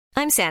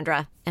I'm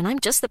Sandra, and I'm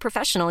just the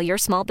professional your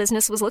small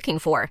business was looking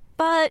for.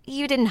 But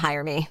you didn't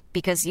hire me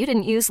because you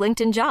didn't use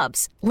LinkedIn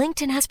Jobs.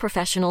 LinkedIn has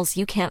professionals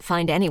you can't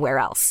find anywhere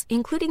else,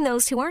 including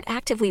those who aren't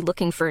actively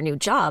looking for a new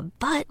job,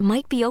 but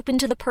might be open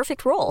to the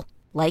perfect role,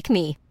 like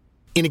me.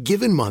 In a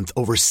given month,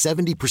 over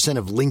 70%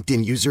 of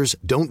LinkedIn users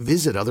don't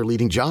visit other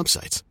leading job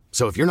sites.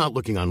 So if you're not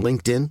looking on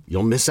LinkedIn,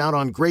 you'll miss out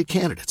on great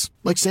candidates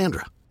like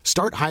Sandra.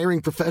 Start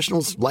hiring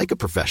professionals like a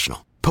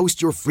professional.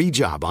 Post your free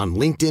job on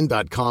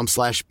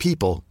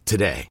linkedin.com/people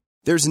today.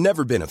 There's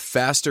never been a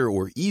faster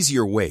or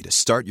easier way to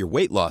start your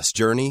weight loss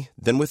journey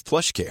than with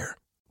PlushCare.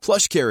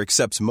 PlushCare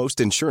accepts most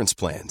insurance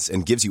plans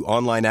and gives you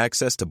online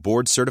access to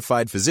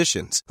board-certified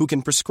physicians who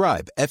can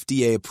prescribe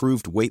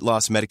FDA-approved weight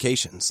loss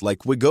medications like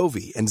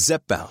Wegovy and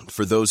Zepbound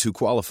for those who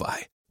qualify.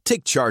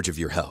 Take charge of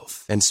your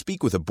health and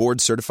speak with a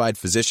board-certified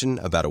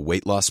physician about a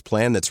weight loss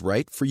plan that's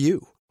right for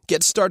you.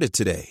 Get started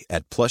today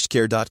at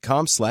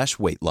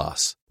plushcare.com/weight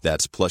loss.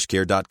 That's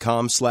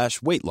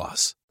plushcare.com/weight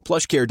loss.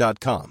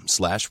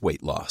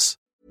 plushcare.com/weight loss.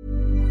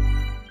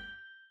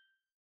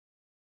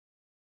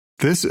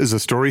 This is a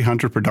Story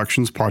Hunter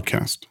Productions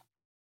podcast.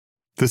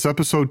 This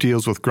episode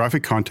deals with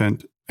graphic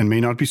content and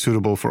may not be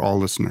suitable for all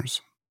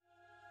listeners.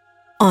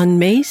 On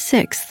May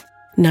 6,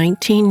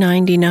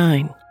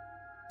 1999,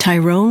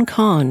 Tyrone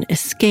Kahn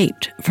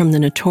escaped from the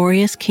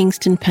notorious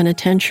Kingston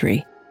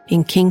Penitentiary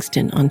in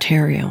Kingston,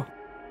 Ontario.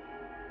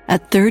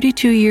 At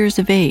 32 years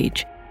of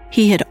age,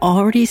 he had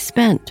already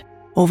spent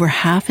over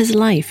half his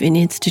life in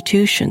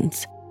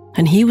institutions,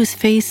 and he was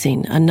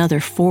facing another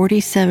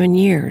 47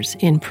 years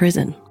in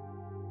prison.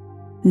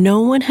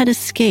 No one had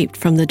escaped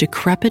from the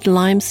decrepit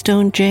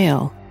limestone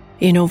jail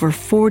in over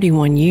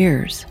 41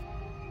 years,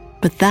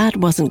 but that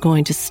wasn't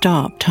going to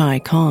stop Ty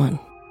Kahn.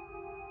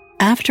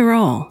 After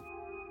all,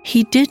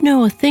 he did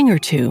know a thing or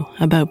two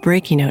about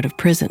breaking out of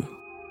prison.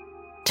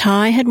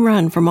 Ty had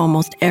run from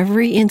almost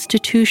every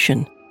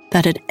institution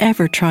that had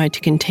ever tried to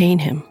contain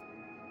him,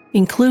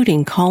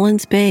 including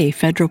Collins Bay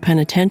Federal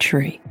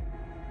Penitentiary,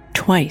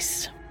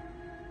 twice.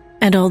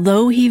 And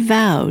although he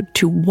vowed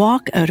to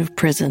walk out of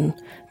prison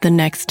the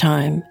next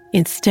time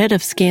instead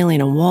of scaling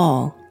a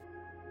wall,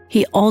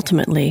 he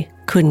ultimately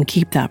couldn't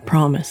keep that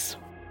promise.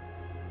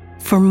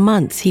 For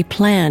months, he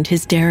planned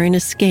his daring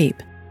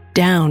escape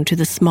down to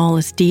the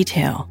smallest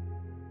detail,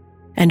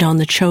 and on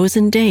the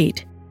chosen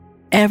date,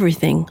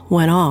 everything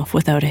went off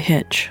without a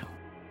hitch.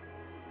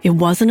 It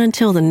wasn't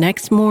until the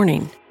next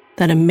morning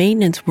that a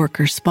maintenance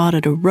worker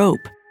spotted a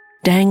rope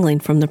dangling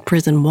from the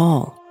prison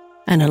wall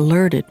and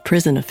alerted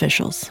prison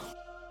officials.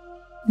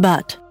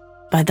 But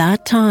by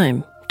that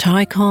time,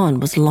 Ty Kahn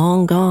was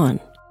long gone,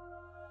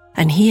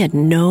 and he had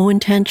no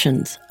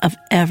intentions of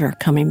ever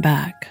coming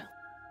back.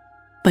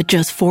 But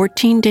just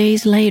 14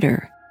 days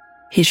later,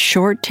 his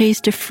short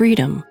taste of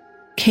freedom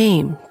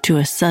came to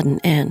a sudden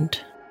end.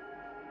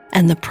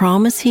 And the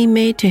promise he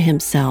made to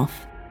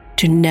himself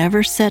to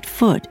never set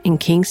foot in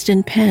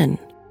Kingston Pen,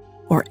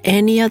 or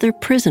any other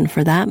prison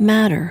for that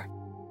matter,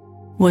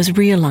 was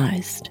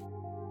realized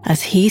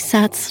as he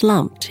sat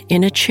slumped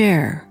in a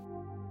chair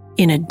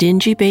in a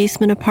dingy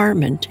basement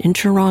apartment in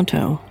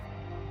Toronto,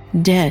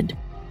 dead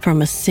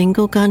from a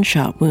single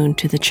gunshot wound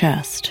to the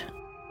chest.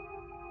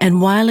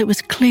 And while it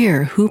was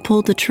clear who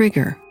pulled the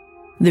trigger,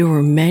 there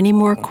were many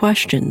more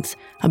questions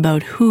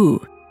about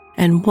who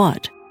and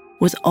what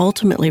was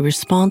ultimately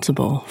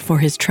responsible for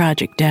his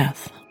tragic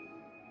death.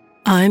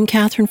 I'm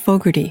Catherine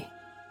Fogarty,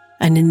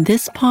 and in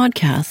this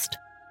podcast,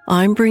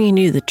 I'm bringing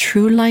you the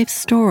true life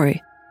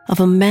story of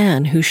a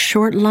man whose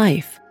short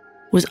life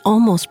was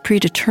almost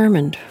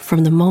predetermined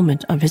from the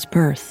moment of his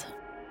birth.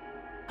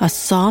 A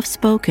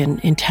soft-spoken,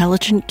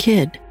 intelligent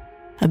kid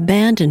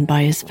abandoned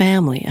by his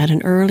family at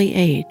an early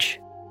age,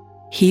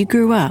 he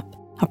grew up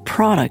a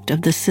product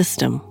of the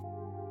system.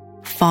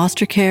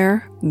 Foster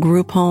care,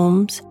 group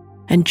homes,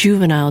 and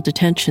juvenile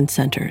detention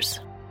centers.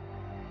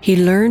 He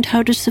learned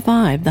how to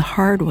survive the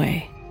hard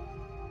way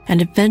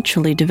and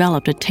eventually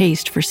developed a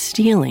taste for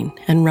stealing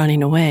and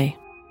running away.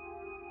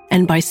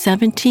 And by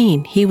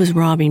 17, he was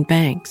robbing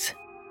banks.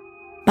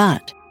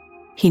 But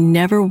he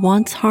never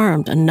once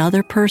harmed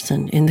another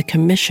person in the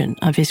commission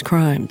of his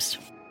crimes.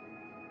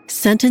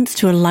 Sentenced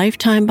to a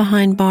lifetime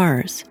behind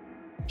bars,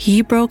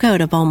 he broke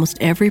out of almost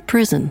every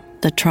prison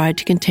that tried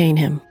to contain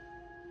him.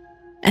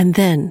 And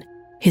then,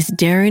 his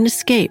daring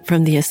escape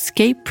from the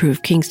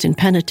escape-proof Kingston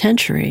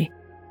Penitentiary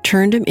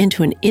turned him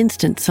into an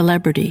instant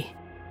celebrity.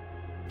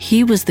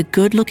 He was the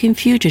good-looking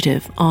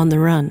fugitive on the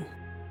run.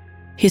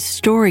 His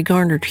story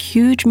garnered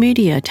huge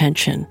media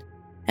attention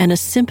and a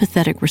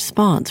sympathetic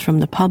response from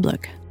the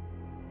public.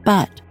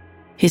 But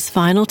his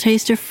final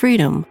taste of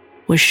freedom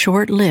was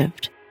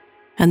short-lived,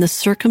 and the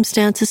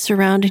circumstances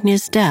surrounding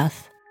his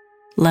death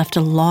left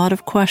a lot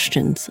of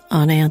questions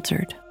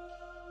unanswered.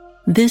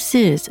 This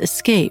is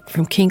Escape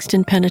from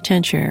Kingston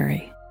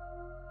Penitentiary,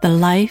 The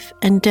Life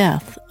and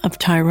Death of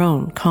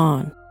Tyrone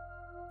Kahn,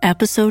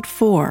 Episode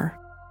 4,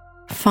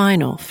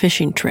 Final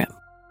Fishing Trip.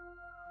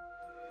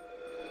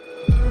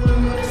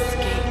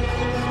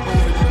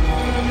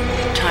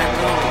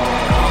 Tyrone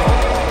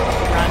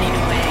Kahn, running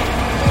away,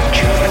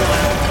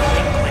 juvenile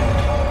delinquent.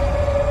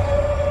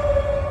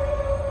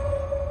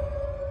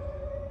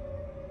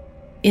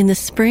 In the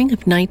spring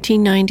of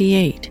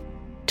 1998,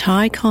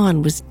 Ty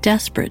Cohn was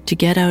desperate to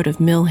get out of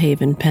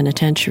Millhaven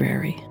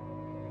Penitentiary.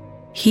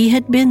 He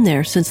had been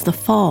there since the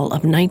fall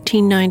of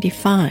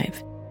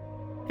 1995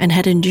 and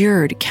had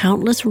endured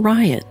countless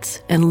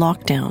riots and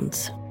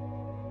lockdowns.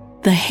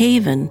 The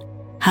Haven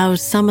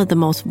housed some of the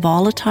most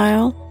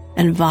volatile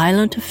and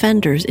violent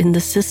offenders in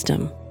the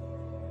system,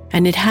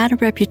 and it had a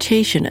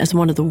reputation as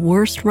one of the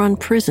worst-run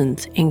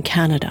prisons in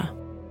Canada.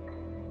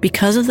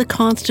 Because of the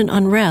constant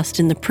unrest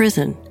in the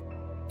prison,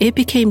 it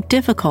became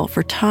difficult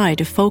for Ty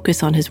to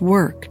focus on his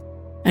work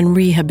and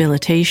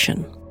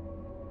rehabilitation.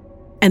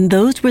 And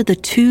those were the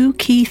two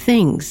key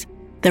things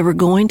that were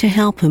going to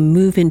help him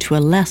move into a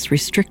less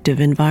restrictive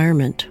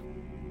environment.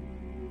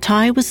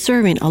 Ty was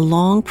serving a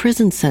long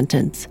prison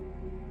sentence,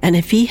 and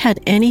if he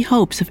had any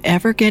hopes of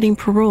ever getting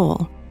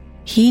parole,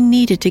 he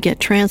needed to get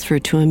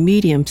transferred to a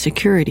medium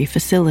security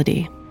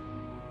facility.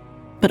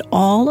 But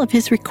all of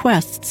his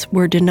requests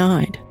were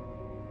denied.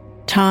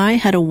 Ty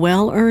had a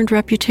well-earned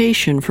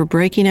reputation for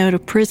breaking out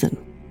of prison,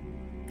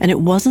 and it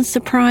wasn't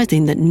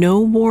surprising that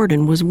no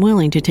warden was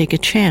willing to take a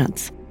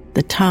chance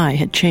that Ty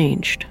had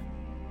changed.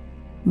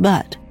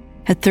 But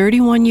at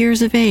 31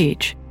 years of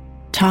age,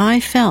 Ty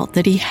felt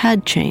that he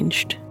had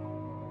changed.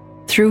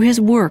 Through his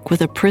work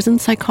with a prison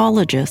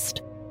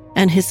psychologist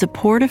and his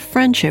supportive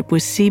friendship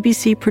with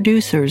CBC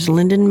producers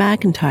Lyndon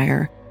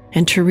McIntyre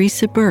and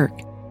Teresa Burke,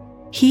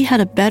 he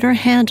had a better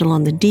handle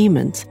on the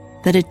demons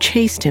that had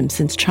chased him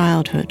since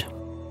childhood.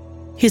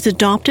 His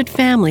adopted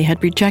family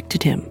had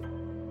rejected him,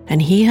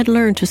 and he had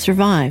learned to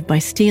survive by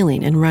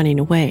stealing and running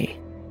away.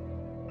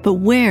 But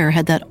where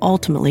had that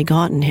ultimately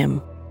gotten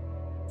him?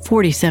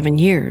 47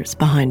 years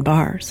behind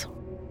bars.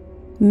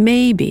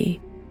 Maybe,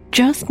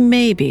 just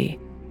maybe,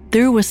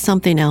 there was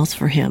something else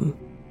for him,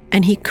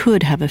 and he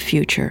could have a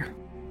future.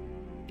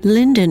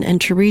 Lyndon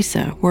and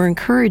Teresa were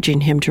encouraging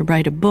him to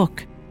write a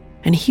book,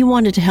 and he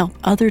wanted to help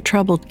other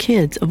troubled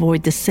kids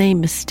avoid the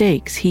same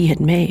mistakes he had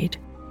made.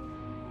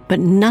 But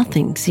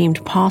nothing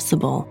seemed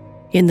possible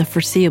in the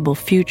foreseeable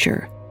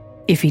future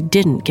if he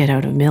didn't get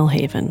out of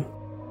Millhaven.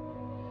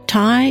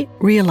 Ty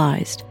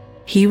realized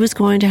he was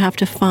going to have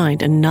to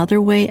find another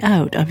way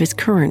out of his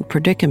current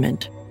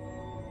predicament.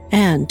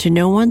 And to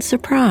no one's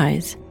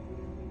surprise,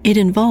 it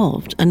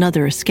involved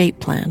another escape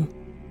plan.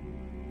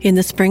 In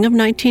the spring of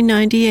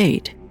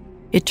 1998,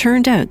 it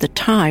turned out that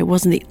Ty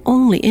wasn't the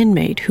only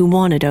inmate who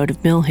wanted out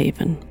of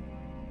Millhaven.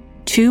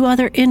 2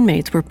 other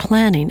inmates were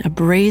planning a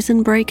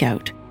brazen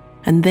breakout,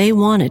 and they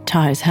wanted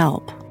Ty's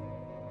help.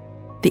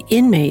 The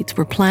inmates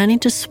were planning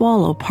to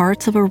swallow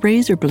parts of a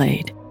razor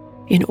blade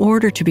in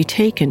order to be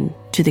taken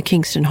to the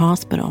Kingston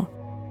Hospital.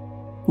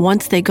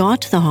 Once they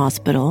got to the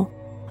hospital,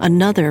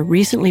 another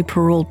recently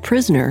paroled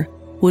prisoner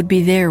would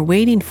be there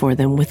waiting for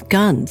them with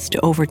guns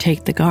to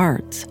overtake the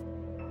guards.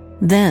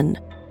 Then,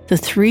 the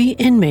 3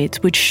 inmates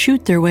would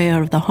shoot their way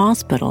out of the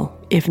hospital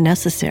if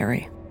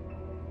necessary.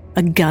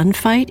 A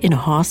gunfight in a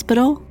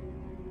hospital?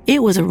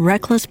 It was a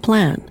reckless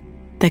plan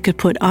that could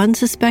put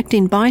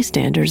unsuspecting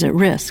bystanders at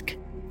risk,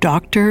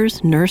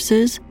 doctors,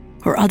 nurses,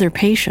 or other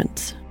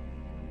patients.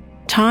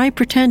 Ty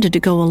pretended to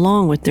go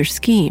along with their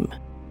scheme,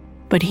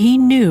 but he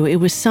knew it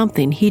was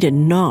something he did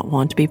not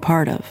want to be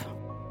part of.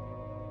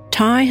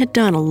 Ty had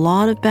done a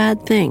lot of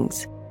bad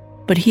things,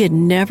 but he had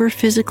never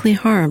physically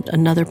harmed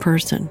another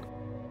person.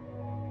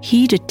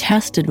 He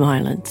detested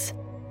violence,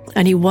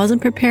 and he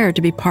wasn't prepared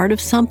to be part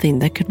of something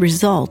that could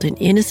result in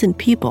innocent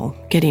people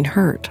getting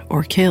hurt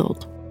or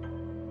killed.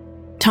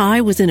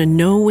 Ty was in a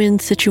no-win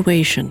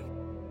situation.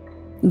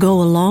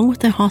 Go along with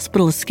the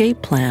hospital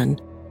escape plan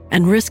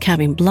and risk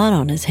having blood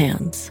on his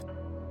hands,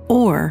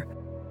 or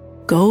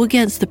go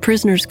against the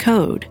prisoner's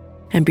code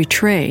and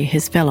betray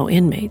his fellow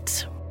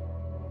inmates.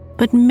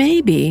 But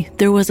maybe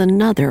there was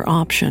another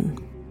option.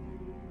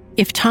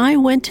 If Ty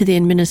went to the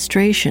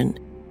administration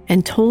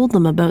and told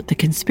them about the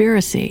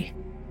conspiracy,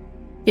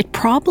 it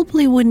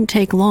probably wouldn't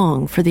take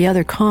long for the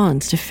other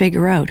cons to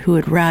figure out who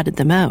had ratted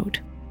them out.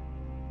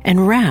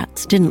 And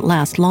rats didn't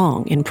last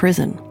long in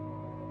prison.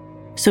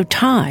 So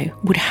Ty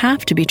would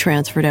have to be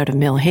transferred out of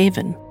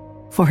Millhaven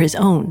for his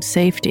own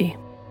safety.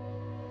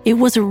 It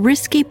was a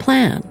risky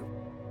plan,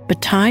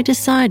 but Ty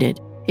decided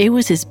it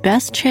was his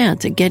best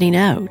chance at getting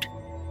out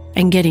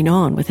and getting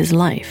on with his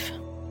life.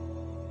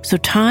 So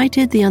Ty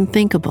did the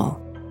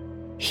unthinkable.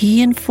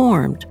 He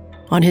informed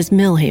on his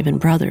Millhaven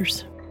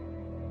brothers.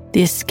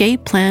 The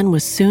escape plan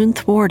was soon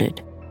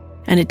thwarted,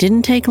 and it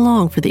didn't take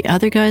long for the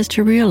other guys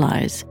to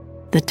realize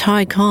that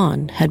Ty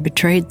Cohn had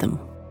betrayed them.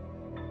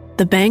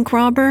 The bank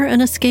robber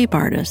and escape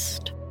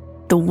artist,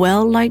 the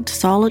well-liked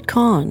Solid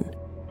Cohn,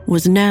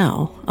 was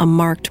now a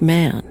marked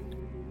man.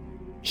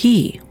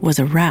 He was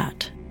a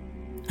rat,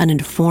 an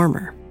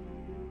informer,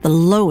 the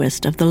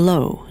lowest of the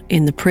low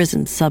in the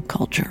prison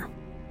subculture.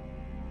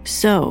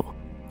 So,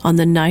 on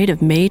the night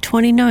of May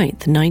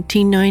 29th,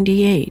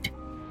 1998,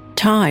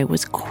 Ty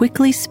was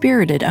quickly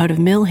spirited out of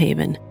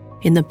Millhaven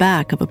in the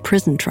back of a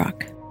prison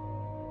truck.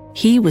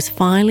 He was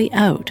finally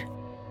out.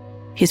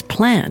 His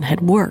plan had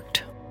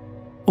worked.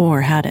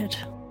 Or had it?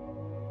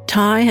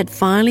 Ty had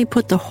finally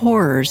put the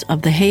horrors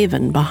of the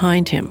Haven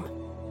behind him,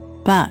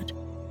 but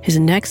his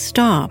next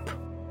stop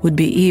would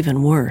be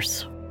even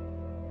worse.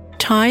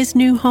 Ty's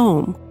new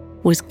home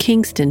was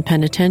Kingston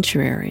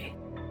Penitentiary,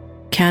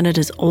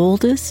 Canada's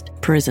oldest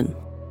prison.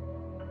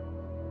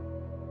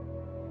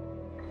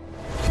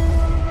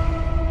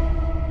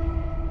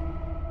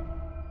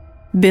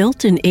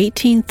 Built in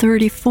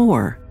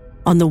 1834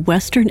 on the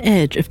western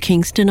edge of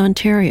Kingston,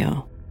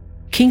 Ontario,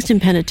 Kingston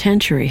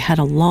Penitentiary had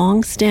a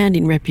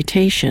long-standing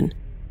reputation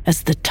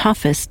as the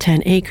toughest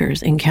 10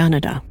 acres in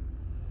Canada.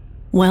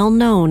 Well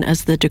known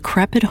as the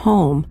decrepit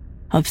home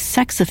of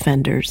sex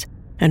offenders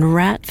and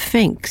rat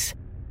finks,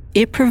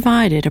 it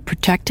provided a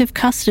protective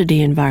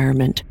custody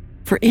environment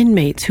for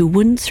inmates who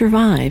wouldn't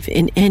survive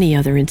in any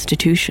other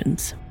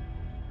institutions.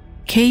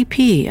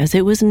 KP, as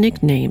it was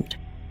nicknamed,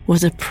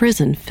 was a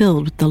prison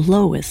filled with the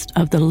lowest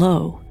of the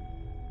low,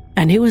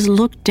 and it was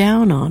looked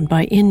down on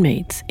by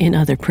inmates in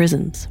other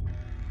prisons.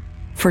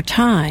 For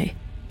Ty,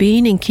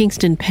 being in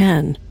Kingston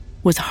Pen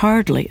was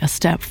hardly a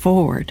step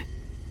forward,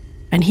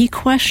 and he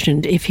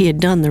questioned if he had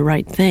done the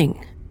right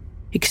thing,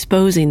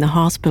 exposing the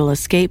hospital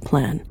escape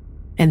plan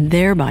and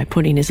thereby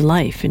putting his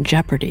life in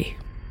jeopardy.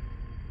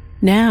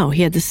 Now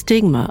he had the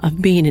stigma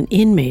of being an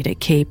inmate at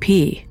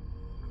KP,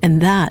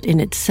 and that in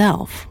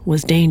itself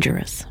was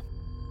dangerous.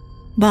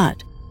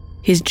 But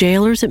his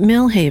jailers at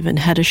Millhaven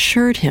had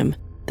assured him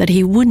that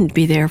he wouldn't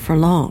be there for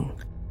long,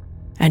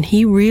 and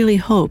he really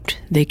hoped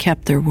they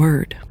kept their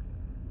word.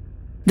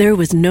 There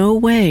was no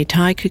way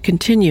Ty could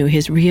continue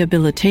his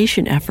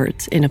rehabilitation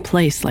efforts in a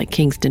place like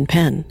Kingston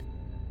Pen,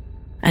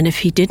 and if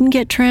he didn't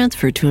get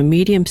transferred to a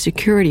medium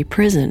security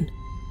prison,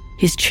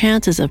 his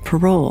chances of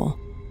parole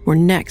were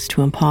next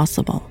to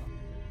impossible.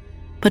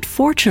 But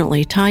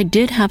fortunately, Ty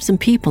did have some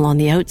people on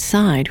the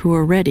outside who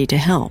were ready to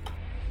help.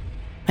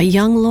 A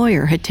young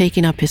lawyer had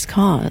taken up his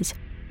cause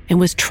and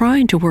was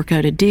trying to work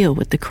out a deal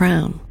with the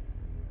Crown.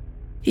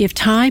 If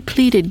Ty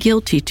pleaded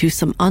guilty to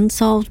some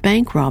unsolved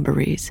bank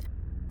robberies,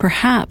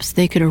 perhaps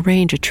they could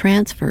arrange a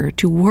transfer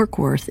to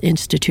Warkworth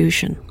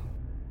Institution.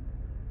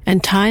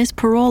 And Ty's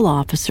parole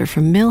officer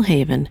from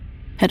Millhaven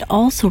had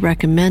also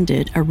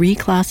recommended a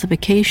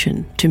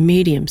reclassification to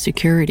medium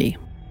security.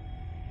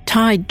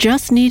 Ty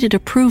just needed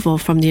approval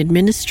from the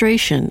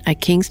administration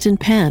at Kingston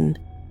Pen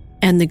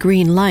and the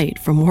green light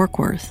from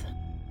Warkworth.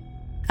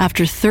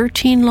 After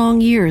 13 long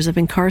years of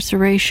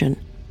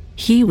incarceration,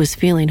 he was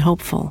feeling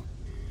hopeful.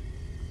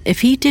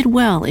 If he did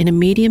well in a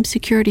medium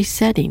security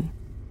setting,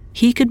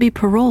 he could be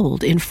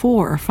paroled in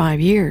 4 or 5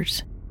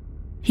 years.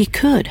 He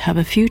could have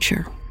a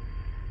future.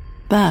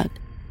 But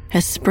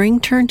as spring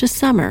turned to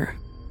summer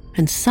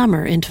and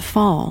summer into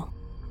fall,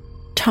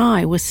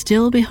 Ty was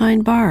still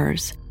behind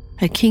bars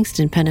at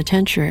Kingston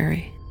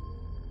Penitentiary,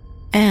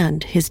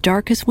 and his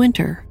darkest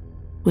winter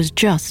was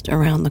just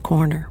around the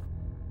corner.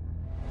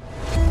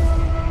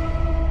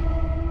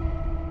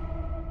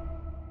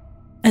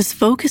 As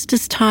focused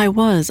as Ty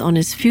was on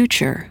his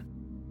future,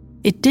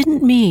 it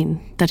didn't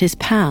mean that his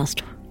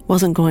past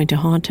wasn't going to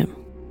haunt him.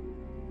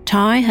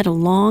 Ty had a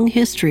long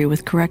history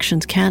with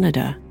Corrections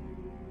Canada,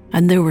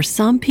 and there were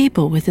some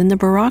people within the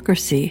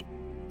bureaucracy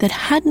that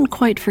hadn't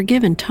quite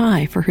forgiven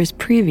Ty for his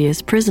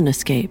previous prison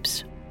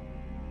escapes.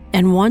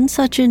 And one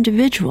such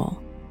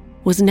individual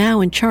was now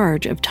in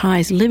charge of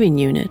Ty's living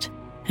unit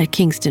at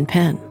Kingston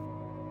Pen.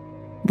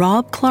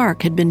 Rob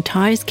Clark had been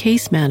Ty's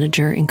case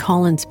manager in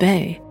Collins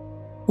Bay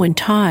when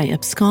Ty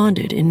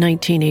absconded in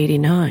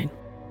 1989.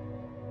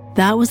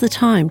 That was the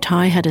time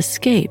Ty had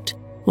escaped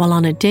while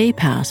on a day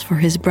pass for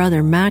his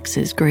brother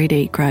Max's grade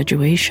 8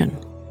 graduation.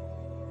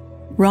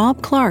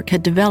 Rob Clark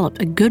had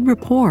developed a good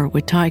rapport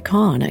with Ty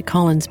Conn at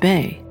Collins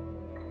Bay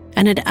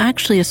and had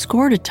actually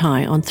escorted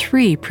Ty on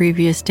 3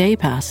 previous day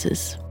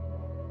passes.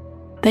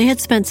 They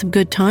had spent some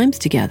good times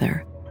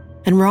together,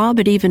 and Rob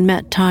had even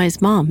met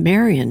Ty's mom,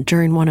 Marion,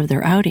 during one of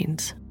their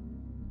outings.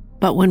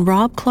 But when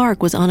Rob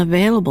Clark was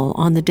unavailable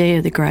on the day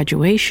of the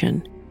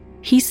graduation,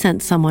 he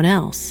sent someone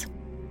else,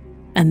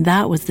 and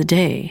that was the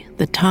day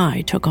that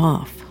Ty took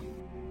off.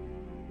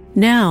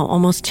 Now,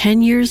 almost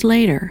 10 years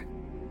later,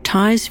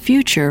 Ty's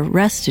future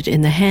rested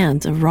in the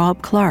hands of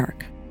Rob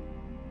Clark,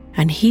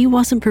 and he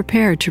wasn't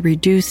prepared to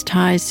reduce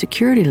Ty's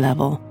security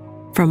level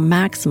from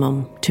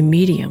maximum to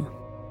medium.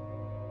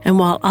 And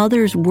while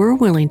others were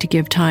willing to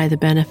give Ty the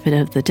benefit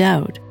of the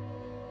doubt,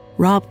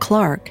 Rob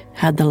Clark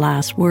had the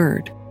last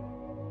word,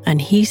 and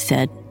he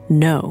said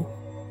no.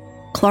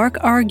 Clark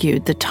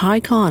argued that Ty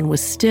Conn was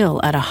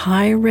still at a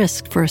high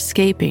risk for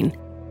escaping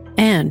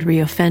and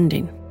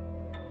reoffending.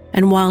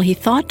 And while he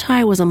thought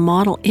Ty was a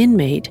model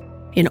inmate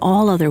in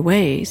all other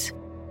ways,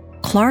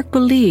 Clark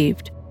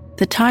believed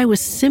that Ty was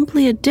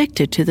simply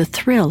addicted to the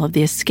thrill of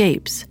the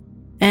escapes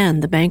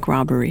and the bank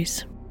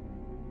robberies.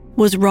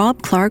 Was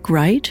Rob Clark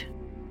right?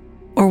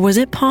 Or was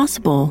it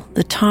possible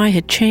that Ty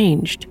had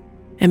changed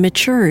and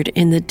matured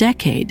in the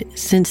decade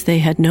since they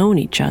had known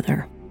each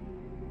other?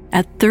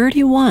 At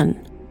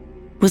 31,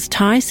 was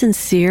Ty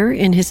sincere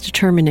in his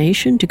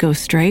determination to go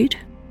straight?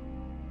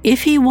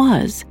 If he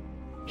was,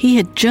 he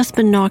had just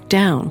been knocked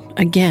down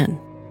again.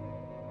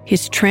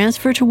 his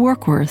transfer to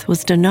Warkworth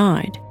was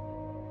denied,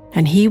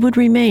 and he would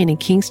remain in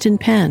Kingston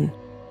Pen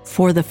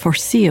for the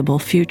foreseeable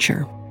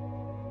future.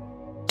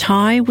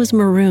 Ty was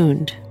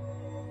marooned,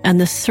 and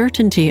the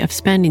certainty of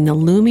spending the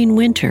looming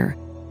winter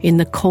in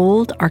the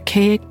cold,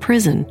 archaic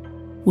prison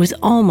was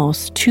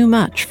almost too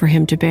much for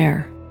him to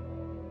bear.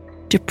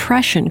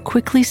 Depression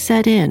quickly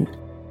set in,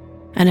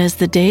 and as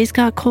the days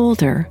got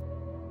colder,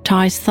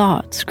 Ty's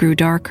thoughts grew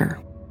darker.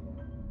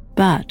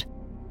 But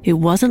it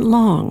wasn't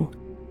long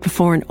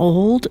before an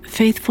old,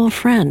 faithful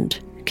friend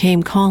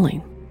came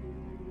calling.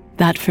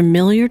 That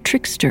familiar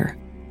trickster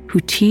who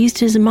teased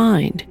his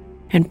mind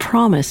and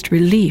promised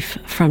relief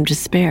from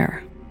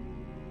despair.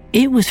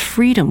 It was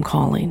freedom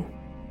calling,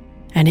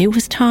 and it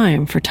was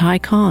time for Ty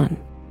Cohn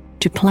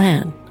to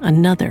plan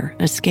another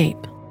escape.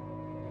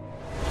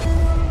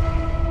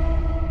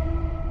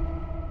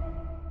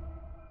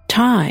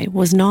 Ty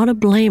was not a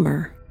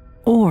blamer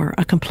or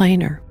a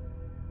complainer,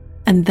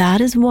 and that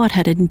is what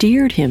had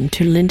endeared him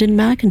to Lyndon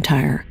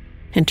McIntyre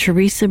and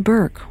Teresa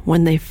Burke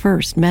when they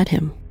first met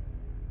him.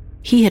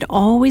 He had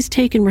always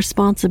taken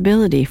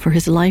responsibility for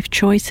his life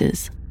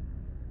choices,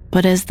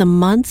 but as the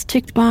months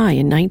ticked by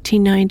in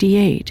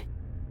 1998,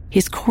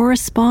 his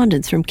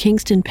correspondence from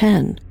Kingston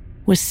Pen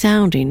was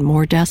sounding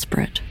more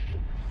desperate.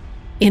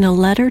 In a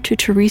letter to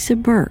Teresa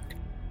Burke,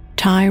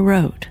 Ty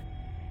wrote,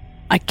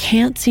 "I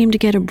can't seem to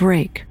get a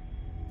break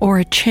or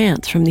a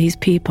chance from these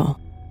people.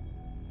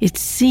 It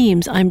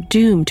seems I'm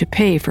doomed to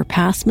pay for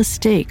past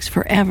mistakes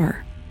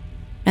forever,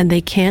 and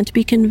they can't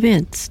be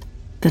convinced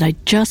that I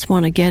just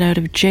want to get out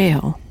of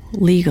jail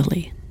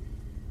legally."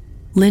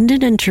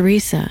 Lyndon and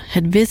Teresa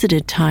had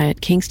visited Ty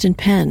at Kingston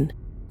Pen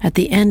at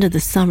the end of the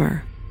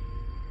summer,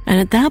 and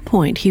at that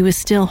point he was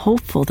still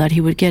hopeful that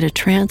he would get a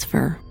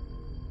transfer.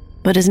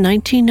 But as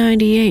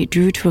 1998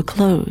 drew to a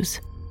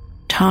close,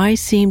 Ty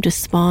seemed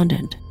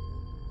despondent,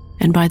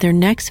 and by their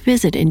next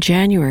visit in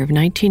January of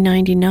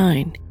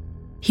 1999,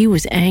 he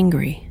was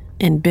angry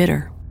and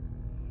bitter.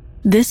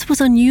 This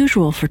was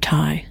unusual for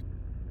Ty,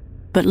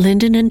 but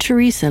Lyndon and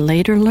Teresa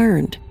later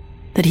learned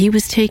that he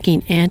was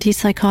taking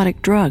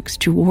antipsychotic drugs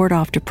to ward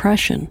off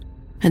depression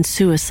and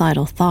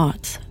suicidal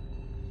thoughts.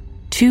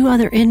 2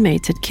 other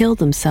inmates had killed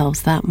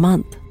themselves that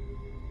month,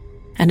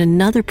 and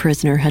another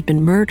prisoner had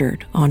been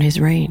murdered on his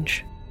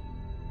range.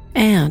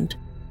 And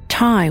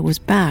Ty was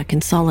back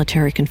in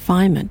solitary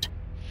confinement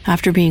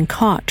after being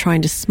caught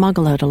trying to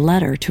smuggle out a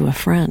letter to a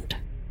friend.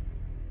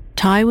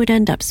 Ty would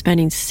end up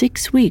spending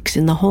 6 weeks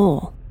in the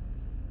hole,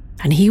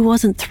 and he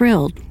wasn't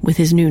thrilled with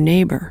his new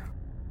neighbor,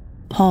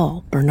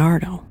 Paul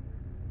Bernardo.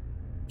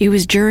 It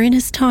was during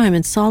his time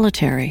in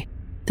solitary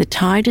that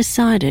Ty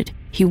decided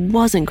he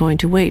wasn't going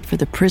to wait for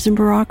the prison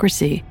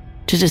bureaucracy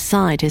to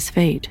decide his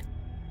fate.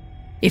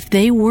 If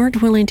they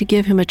weren't willing to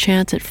give him a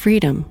chance at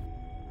freedom,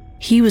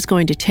 he was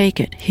going to take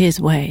it his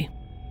way.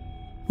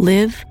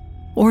 Live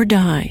or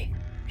die,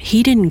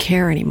 he didn't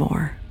care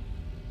anymore,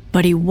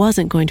 but he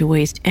wasn't going to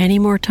waste any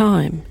more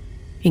time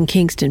in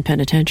Kingston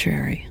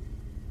Penitentiary.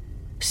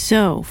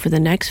 So, for the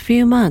next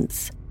few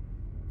months,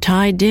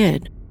 Ty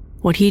did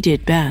what he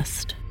did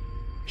best.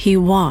 He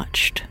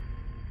watched,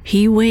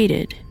 he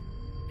waited,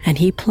 and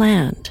he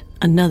planned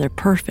another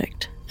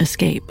perfect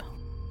escape.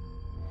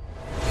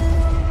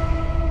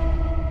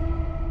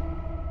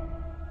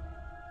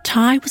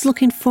 Ty was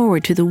looking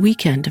forward to the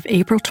weekend of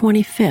April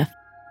 25th,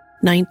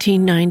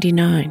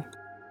 1999.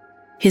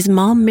 His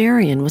mom,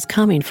 Marion, was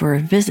coming for a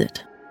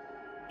visit.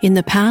 In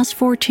the past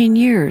 14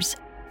 years,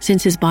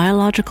 since his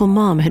biological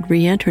mom had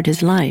re-entered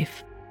his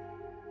life,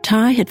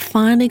 Ty had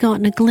finally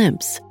gotten a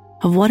glimpse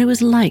of what it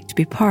was like to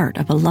be part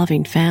of a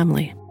loving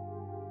family.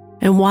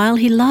 And while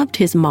he loved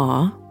his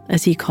ma,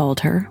 as he called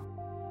her,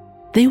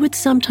 they would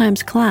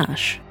sometimes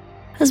clash,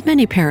 as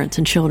many parents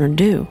and children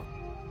do.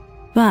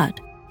 But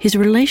his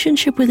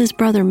relationship with his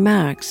brother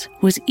Max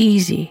was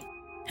easy,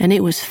 and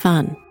it was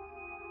fun.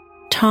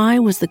 Ty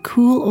was the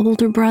cool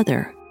older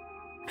brother,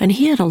 and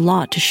he had a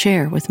lot to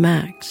share with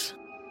Max.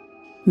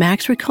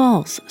 Max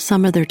recalls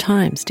some of their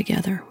times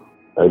together.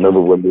 I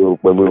remember when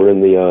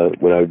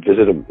I would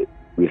visit him,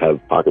 we'd have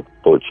pockets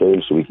full of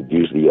change so we could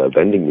use the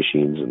vending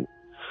machines. And,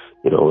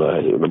 I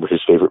remember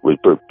his favorite was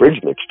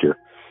bridge mixture.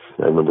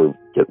 I remember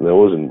getting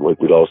those, and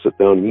we'd all sit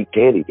down and eat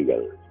candy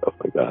together and stuff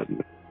like that.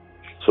 And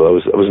so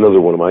that was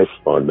another one of my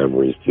fond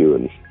memories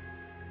too.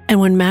 And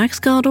when Max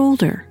got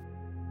older,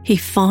 he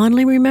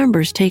fondly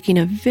remembers taking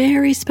a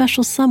very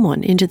special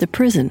someone into the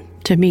prison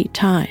to meet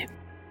Ty.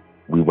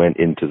 We went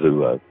into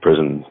the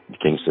prison,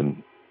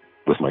 Kingston,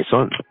 with my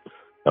son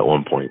at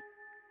one point.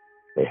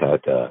 They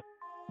had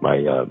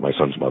my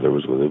son's mother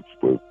was with us.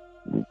 We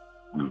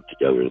were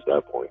together at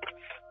that point.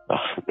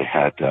 They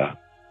had.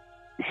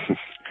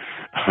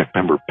 I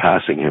remember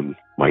passing him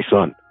my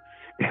son,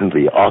 and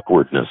the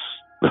awkwardness.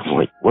 I'm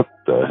like, what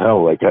the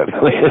hell? Like, I'm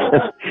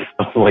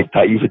like,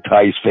 you could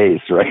Ty's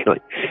face, right?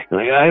 Like,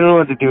 I don't know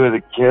what to do with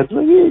the kids.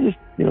 Like, yeah, just,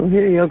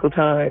 here, Uncle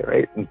Ty,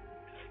 right? And,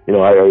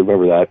 I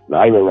remember that.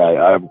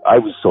 I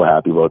was so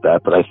happy about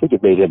that, but I think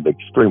it made him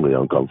extremely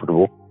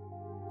uncomfortable.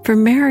 For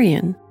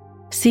Marion,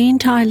 seeing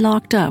Ty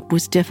locked up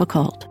was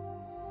difficult,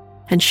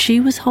 and she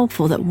was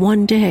hopeful that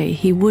one day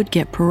he would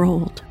get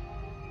paroled.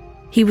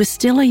 He was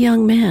still a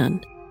young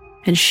man,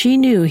 and she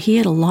knew he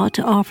had a lot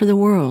to offer the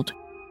world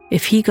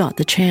if he got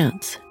the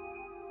chance.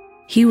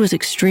 He was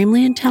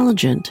extremely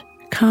intelligent,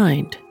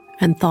 kind,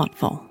 and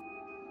thoughtful.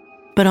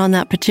 But on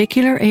that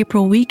particular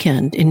April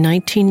weekend in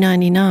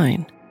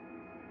 1999,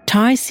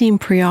 Ty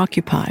seemed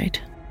preoccupied,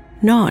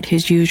 not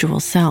his usual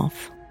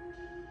self.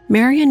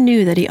 Marion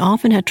knew that he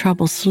often had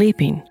trouble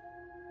sleeping,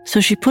 so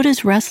she put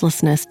his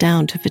restlessness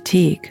down to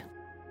fatigue.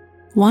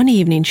 One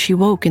evening she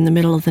woke in the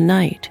middle of the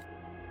night,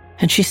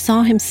 and she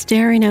saw him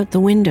staring out the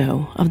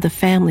window of the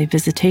family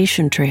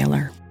visitation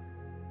trailer.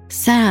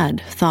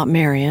 Sad, thought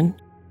Marion,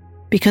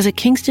 because at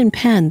Kingston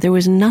Pen there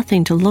was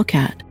nothing to look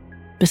at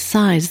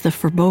besides the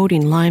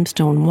foreboding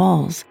limestone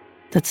walls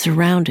that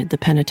surrounded the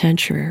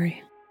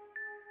penitentiary.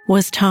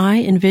 Was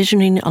Ty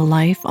envisioning a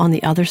life on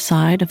the other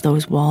side of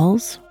those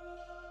walls?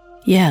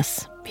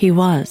 Yes, he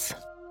was.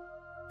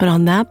 But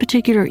on that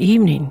particular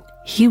evening,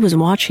 he was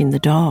watching the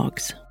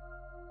dogs.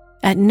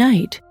 At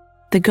night,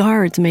 the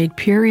guards made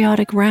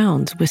periodic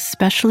rounds with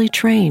specially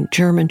trained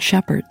German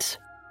shepherds,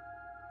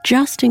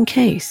 just in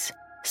case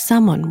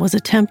someone was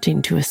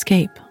attempting to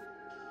escape.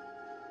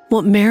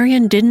 What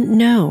Marion didn't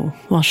know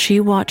while she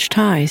watched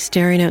Ty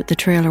staring out the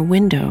trailer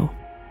window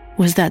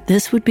was that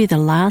this would be the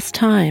last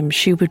time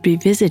she would be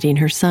visiting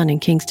her son in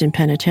Kingston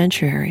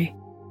Penitentiary,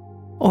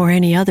 or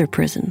any other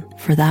prison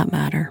for that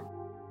matter.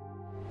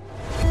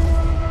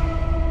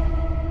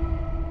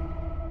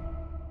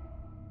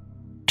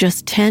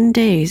 Just 10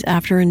 days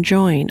after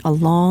enjoying a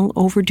long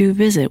overdue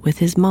visit with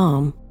his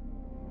mom,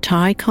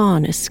 Ty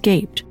Cohn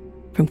escaped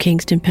from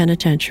Kingston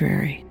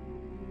Penitentiary.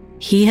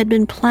 He had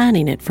been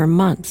planning it for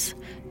months,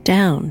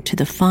 down to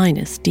the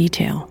finest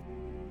detail.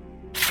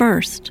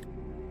 First,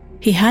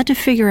 he had to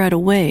figure out a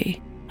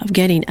way of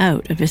getting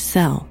out of his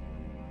cell.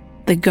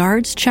 The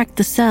guards checked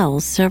the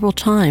cells several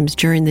times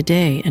during the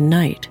day and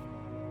night,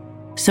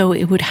 so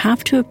it would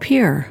have to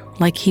appear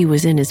like he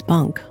was in his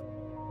bunk.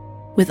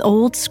 With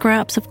old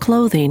scraps of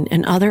clothing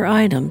and other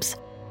items,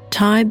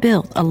 Ty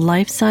built a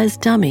life-size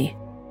dummy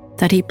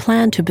that he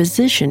planned to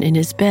position in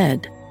his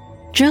bed,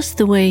 just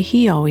the way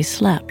he always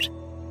slept,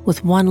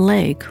 with one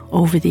leg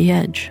over the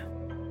edge.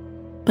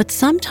 But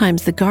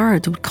sometimes the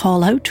guards would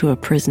call out to a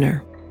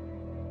prisoner,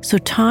 so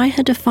Ty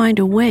had to find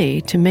a way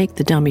to make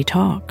the dummy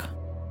talk.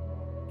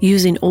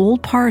 Using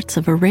old parts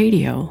of a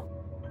radio,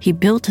 he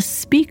built a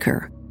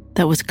speaker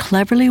that was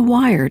cleverly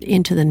wired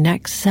into the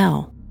next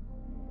cell.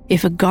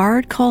 If a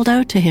guard called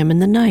out to him in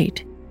the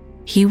night,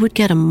 he would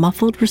get a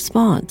muffled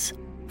response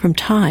from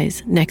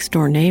Ty's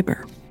next-door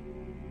neighbor.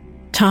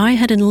 Ty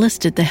had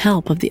enlisted the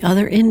help of the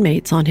other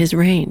inmates on his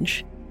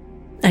range,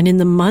 and in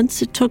the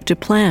months it took to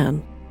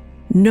plan,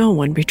 no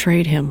one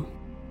betrayed him.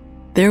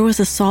 There was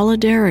a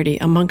solidarity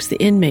amongst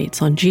the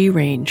inmates on G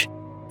Range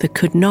that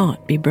could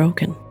not be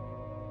broken.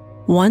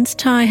 Once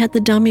Ty had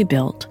the dummy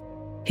built,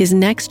 his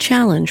next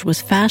challenge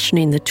was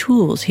fashioning the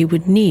tools he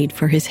would need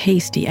for his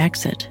hasty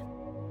exit.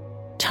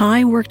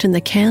 Ty worked in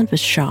the canvas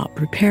shop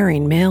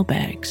repairing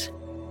mailbags.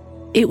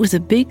 It was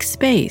a big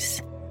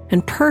space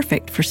and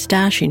perfect for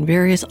stashing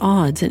various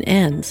odds and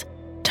ends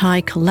Ty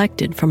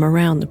collected from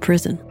around the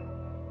prison.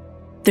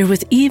 There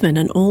was even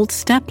an old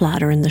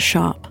stepladder in the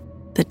shop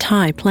that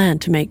Ty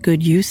planned to make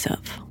good use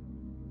of.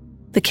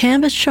 The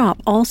canvas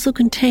shop also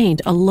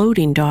contained a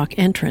loading dock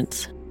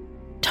entrance.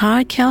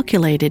 Ty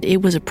calculated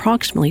it was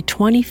approximately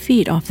 20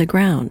 feet off the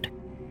ground,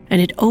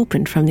 and it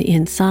opened from the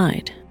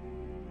inside.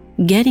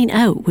 Getting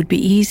out would be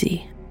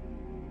easy,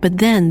 but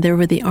then there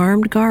were the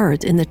armed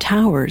guards in the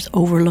towers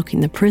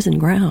overlooking the prison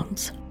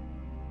grounds.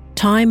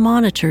 Ty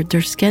monitored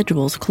their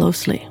schedules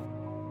closely,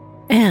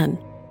 and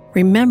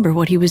remember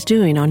what he was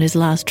doing on his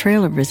last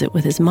trailer visit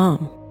with his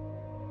mom.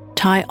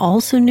 Ty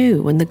also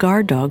knew when the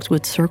guard dogs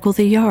would circle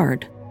the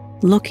yard,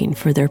 looking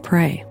for their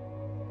prey.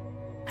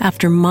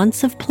 After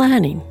months of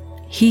planning,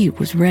 he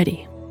was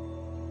ready.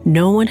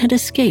 No one had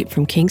escaped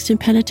from Kingston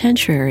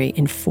Penitentiary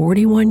in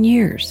 41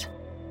 years,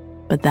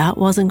 but that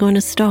wasn't going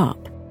to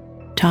stop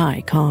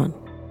Ty Cohn.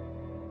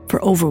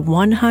 For over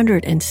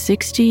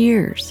 160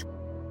 years,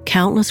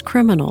 countless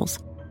criminals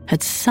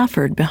had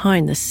suffered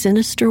behind the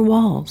sinister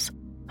walls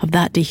of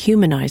that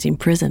dehumanizing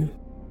prison.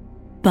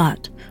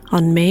 But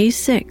on May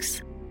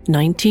 6,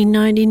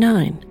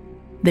 1999,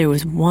 there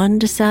was one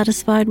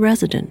dissatisfied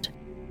resident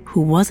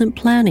who wasn't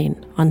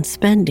planning on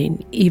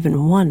spending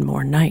even one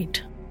more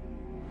night.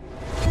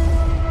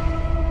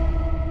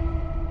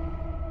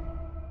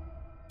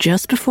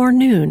 Just before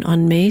noon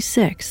on May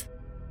 6th,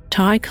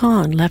 Ty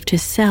Cohn left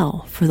his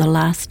cell for the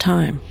last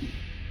time.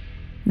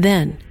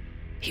 Then,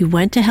 he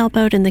went to help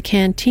out in the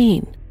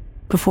canteen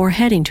before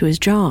heading to his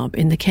job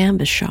in the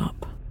canvas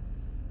shop.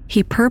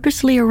 He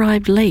purposely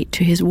arrived late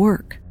to his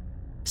work,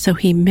 so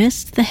he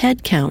missed the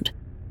head count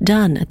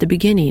done at the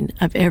beginning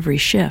of every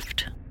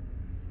shift.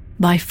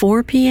 By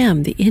 4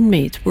 p.m., the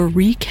inmates were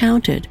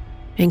recounted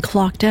and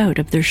clocked out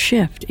of their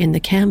shift in the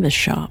canvas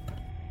shop.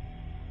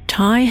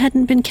 Ty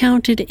hadn't been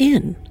counted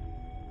in,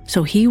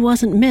 so he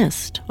wasn't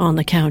missed on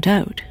the count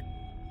out.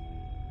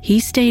 He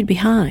stayed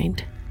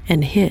behind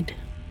and hid.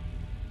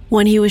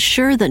 When he was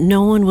sure that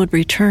no one would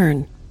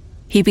return,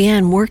 he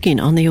began working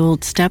on the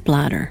old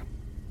stepladder.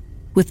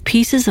 With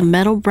pieces of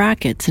metal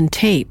brackets and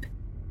tape,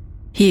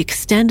 he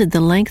extended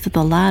the length of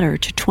the ladder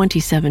to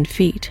 27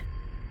 feet.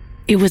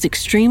 It was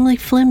extremely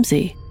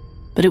flimsy,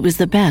 but it was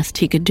the best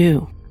he could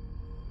do.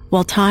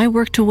 While Ty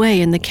worked away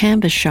in the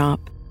canvas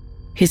shop,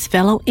 his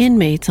fellow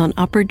inmates on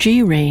Upper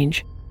G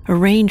Range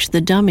arranged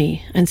the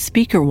dummy and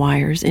speaker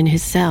wires in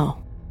his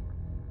cell.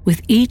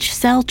 With each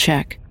cell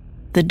check,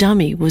 the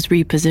dummy was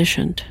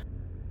repositioned.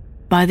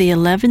 By the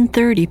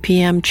 11:30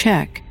 p.m.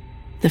 check,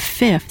 the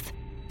fifth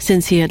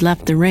since he had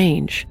left the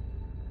range,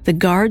 the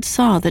guard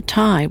saw that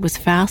Ty was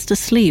fast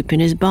asleep in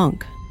his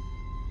bunk.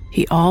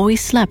 He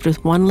always slept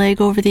with one leg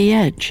over the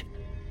edge,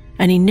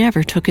 and he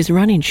never took his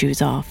running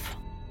shoes off.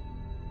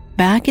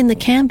 Back in the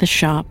canvas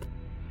shop,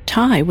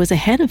 Ty was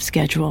ahead of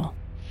schedule,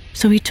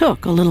 so he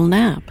took a little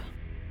nap.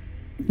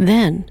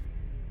 Then,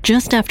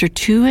 just after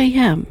 2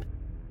 a.m.,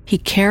 he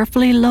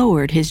carefully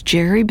lowered his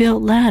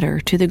jerry-built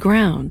ladder to the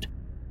ground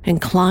and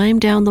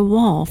climbed down the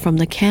wall from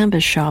the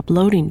canvas shop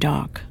loading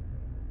dock.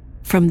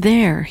 From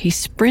there, he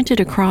sprinted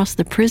across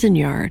the prison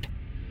yard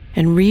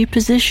and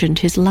repositioned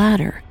his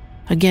ladder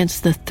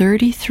against the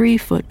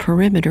 33-foot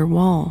perimeter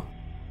wall.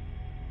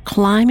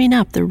 Climbing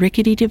up the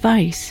rickety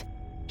device,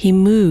 he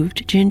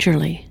moved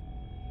gingerly,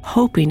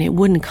 hoping it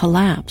wouldn't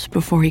collapse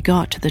before he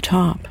got to the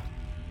top.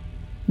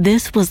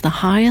 This was the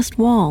highest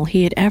wall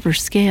he had ever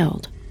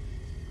scaled,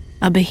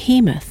 a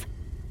behemoth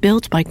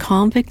built by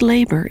convict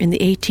labor in the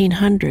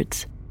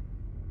 1800s.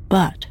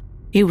 But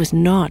it was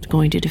not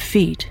going to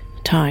defeat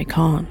Ty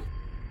Cohn.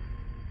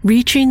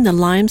 Reaching the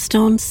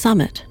limestone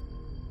summit,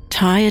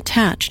 Ty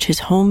attached his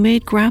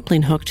homemade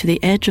grappling hook to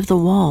the edge of the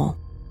wall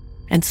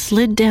and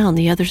slid down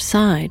the other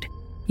side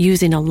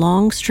using a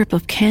long strip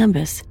of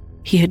canvas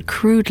he had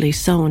crudely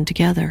sewn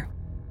together.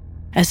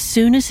 As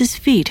soon as his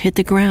feet hit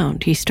the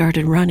ground, he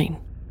started running,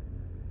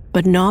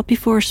 but not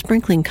before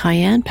sprinkling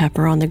cayenne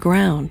pepper on the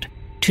ground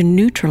to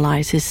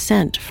neutralize his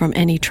scent from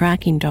any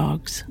tracking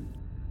dogs.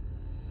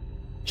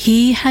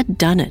 He had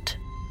done it.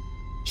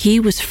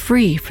 He was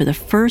free for the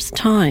first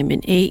time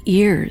in 8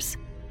 years,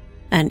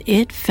 and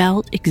it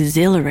felt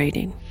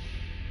exhilarating.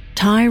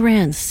 Ty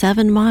ran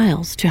 7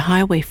 miles to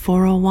Highway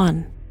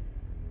 401.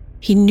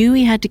 He knew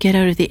he had to get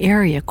out of the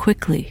area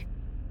quickly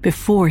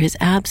before his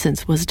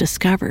absence was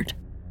discovered,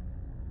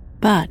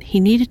 but he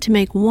needed to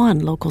make one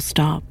local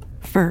stop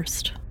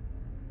first.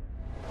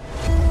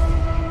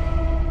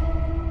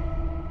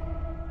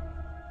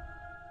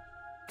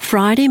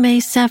 Friday, May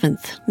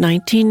 7th,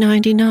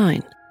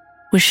 1999,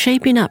 was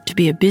shaping up to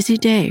be a busy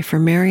day for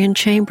Marion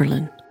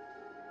Chamberlain,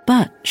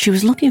 but she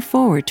was looking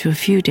forward to a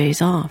few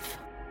days off.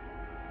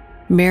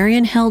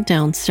 Marion held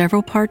down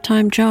several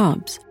part-time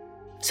jobs,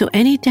 so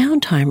any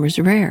downtime was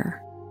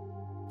rare.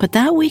 But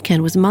that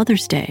weekend was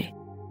Mother's Day,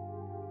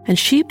 and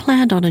she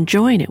planned on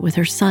enjoying it with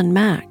her son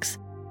Max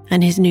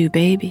and his new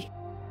baby.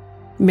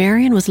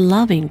 Marion was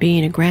loving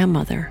being a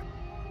grandmother,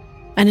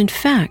 and in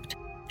fact,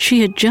 she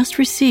had just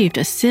received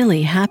a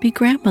silly Happy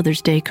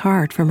Grandmother's Day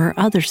card from her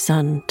other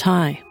son,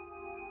 Ty.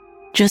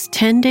 Just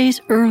 10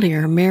 days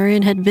earlier,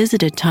 Marion had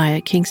visited Ty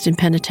at Kingston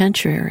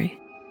Penitentiary.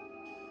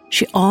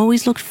 She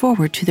always looked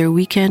forward to their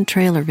weekend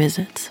trailer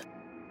visits.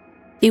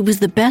 It was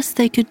the best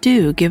they could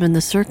do given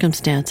the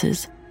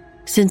circumstances,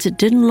 since it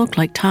didn't look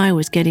like Ty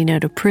was getting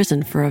out of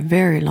prison for a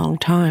very long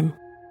time.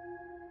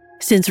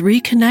 Since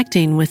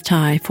reconnecting with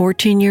Ty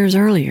 14 years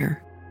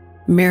earlier,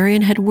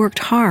 Marion had worked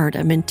hard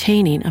at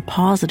maintaining a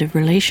positive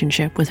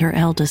relationship with her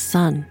eldest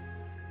son.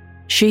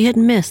 She had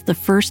missed the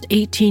first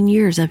 18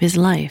 years of his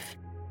life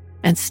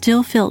and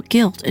still felt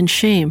guilt and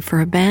shame for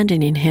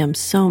abandoning him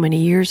so many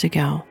years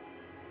ago.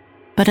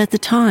 But at the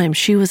time,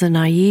 she was a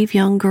naive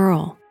young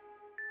girl,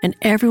 and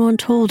everyone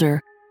told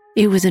her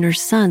it was in her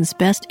son's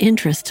best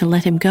interest to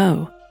let him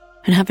go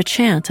and have a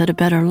chance at a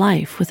better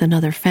life with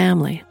another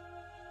family.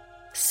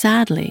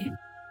 Sadly,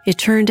 it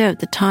turned out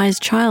that Ty's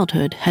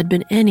childhood had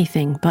been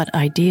anything but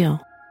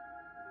ideal.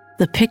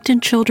 The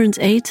Picton Children's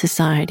Aid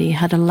Society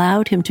had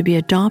allowed him to be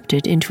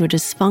adopted into a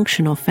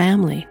dysfunctional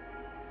family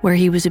where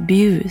he was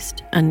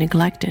abused and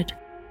neglected.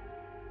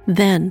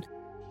 Then,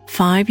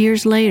 5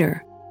 years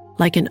later,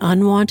 like an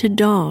unwanted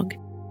dog,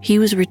 he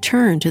was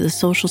returned to the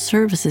social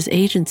services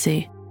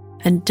agency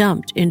and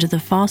dumped into the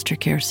foster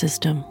care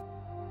system.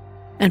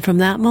 And from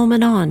that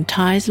moment on,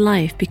 Ty's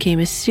life became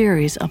a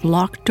series of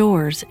locked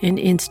doors in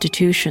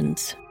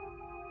institutions.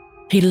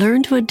 He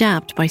learned to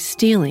adapt by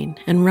stealing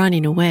and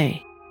running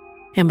away,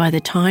 and by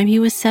the time he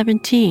was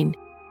 17,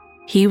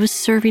 he was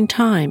serving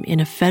time in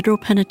a federal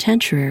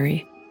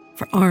penitentiary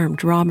for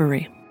armed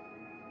robbery.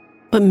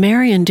 But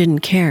Marion didn't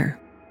care.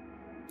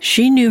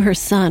 She knew her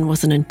son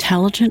was an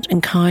intelligent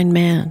and kind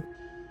man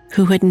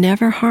who had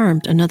never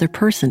harmed another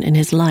person in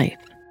his life.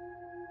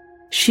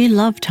 She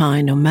loved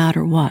Ty no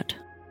matter what.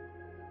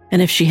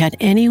 And if she had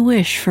any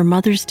wish for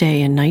Mother's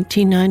Day in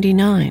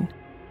 1999,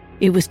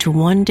 it was to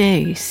one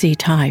day see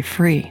Ty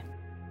free.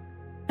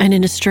 And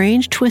in a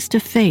strange twist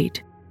of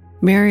fate,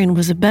 Marion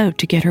was about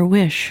to get her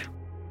wish.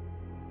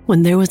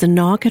 When there was a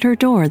knock at her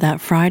door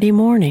that Friday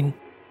morning,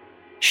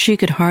 She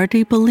could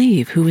hardly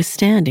believe who was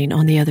standing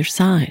on the other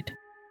side.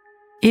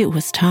 It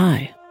was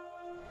Ty.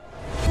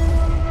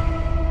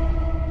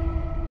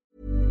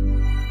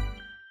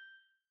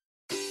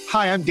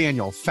 Hi, I'm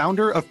Daniel,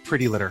 founder of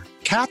Pretty Litter.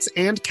 Cats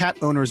and cat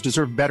owners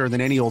deserve better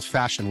than any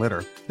old-fashioned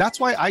litter.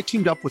 That's why I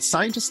teamed up with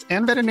scientists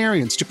and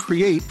veterinarians to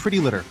create Pretty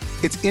Litter.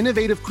 Its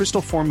innovative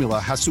crystal formula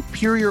has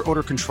superior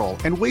odor control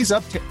and weighs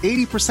up to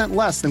 80%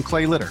 less than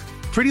clay litter.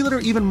 Pretty Litter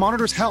even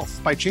monitors health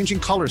by changing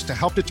colors to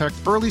help detect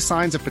early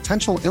signs of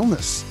potential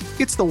illness.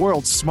 It's the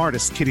world's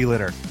smartest kitty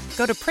litter.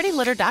 Go to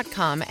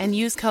prettylitter.com and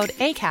use code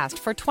ACAST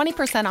for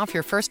 20% off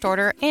your first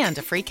order and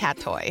a free cat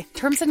toy.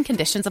 Terms and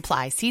conditions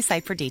apply. See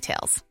site for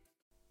details.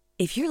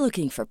 If you're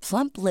looking for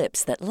plump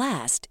lips that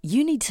last,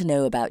 you need to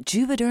know about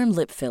Juvederm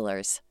lip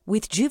fillers.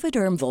 With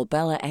Juvederm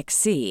Volbella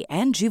XC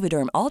and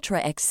Juvederm Ultra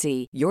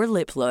XC, your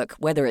lip look,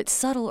 whether it's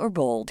subtle or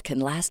bold, can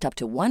last up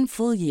to 1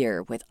 full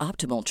year with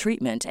optimal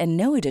treatment and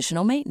no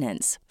additional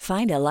maintenance.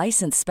 Find a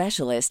licensed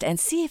specialist and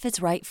see if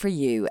it's right for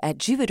you at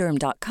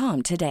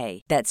Juvederm.com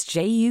today. That's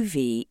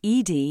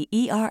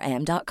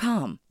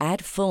JUVEDERM.com.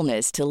 Add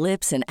fullness to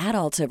lips in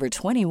adults over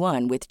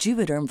 21 with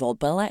Juvederm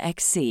Volbella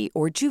XC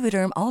or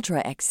Juvederm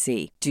Ultra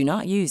XC. Do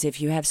not use if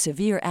you have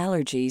severe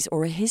allergies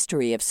or a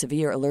history of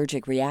severe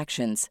allergic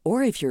reactions,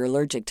 or if you're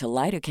allergic to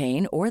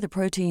lidocaine or the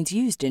proteins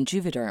used in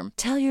Juvederm.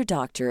 Tell your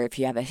doctor if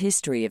you have a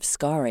history of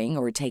scarring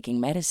or taking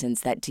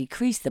medicines that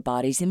decrease the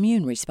body's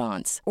immune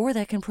response or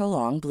that can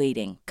prolong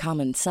bleeding.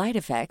 Common side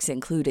effects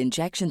include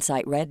injection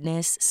site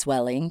redness,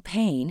 swelling,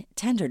 pain,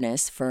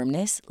 tenderness,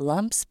 firmness,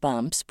 lumps,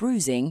 bumps,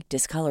 bruising,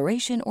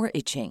 discoloration, or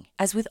itching.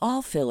 As with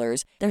all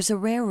fillers, there's a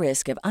rare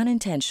risk of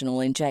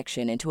unintentional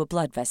injection into a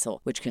blood vessel,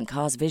 which can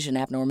cause vision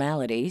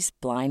abnormalities,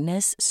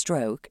 blindness,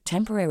 stroke,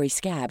 temporary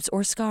scabs,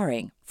 or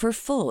scarring. For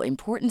full,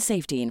 important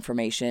safety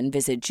information,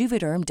 visit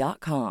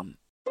Juvederm.com.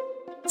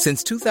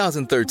 Since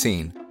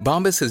 2013,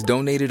 Bombas has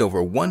donated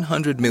over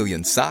 100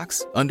 million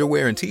socks,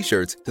 underwear, and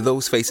T-shirts to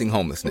those facing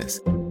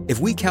homelessness. If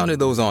we counted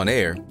those on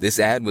air, this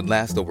ad would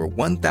last over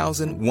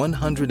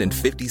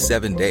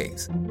 1,157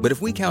 days. But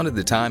if we counted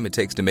the time it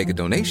takes to make a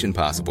donation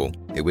possible,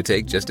 it would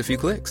take just a few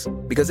clicks.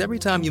 Because every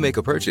time you make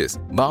a purchase,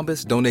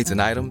 Bombas donates an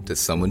item to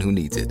someone who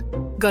needs it.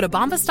 Go to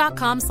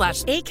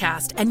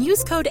bombas.com/ACAST and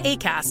use code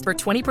ACAST for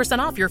 20%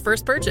 off your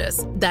first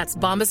purchase. That's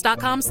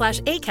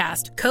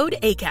bombas.com/ACAST, code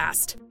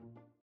ACAST.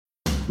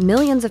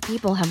 Millions of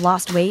people have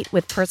lost weight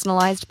with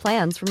personalized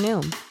plans from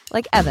Noom.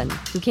 Like Evan,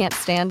 who can't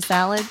stand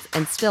salads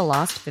and still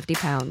lost 50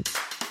 pounds.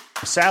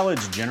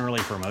 Salads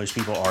generally for most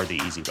people are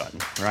the easy button,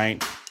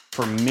 right?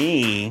 For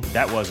me,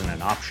 that wasn't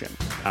an option.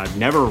 I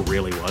never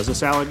really was a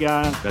salad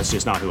guy. That's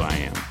just not who I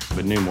am.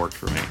 But Noom worked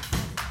for me.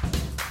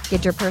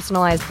 Get your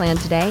personalized plan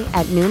today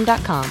at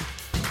Noom.com.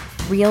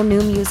 Real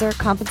Noom user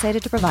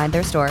compensated to provide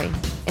their story.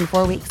 In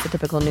 4 weeks, the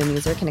typical Noom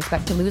user can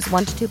expect to lose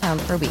 1 to 2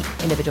 pounds per week.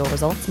 Individual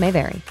results may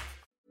vary.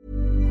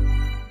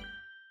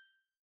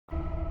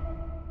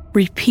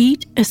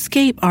 Repeat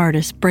escape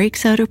artist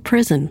breaks out of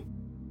prison,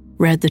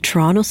 read the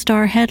Toronto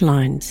Star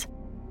headlines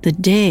the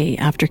day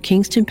after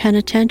Kingston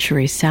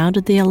Penitentiary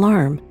sounded the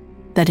alarm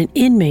that an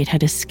inmate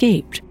had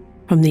escaped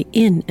from the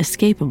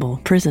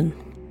inescapable prison.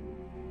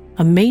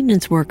 A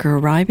maintenance worker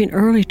arriving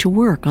early to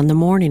work on the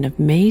morning of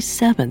May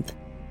 7th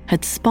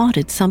had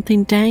spotted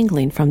something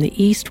dangling from the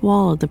east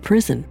wall of the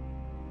prison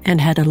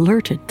and had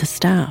alerted the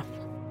staff.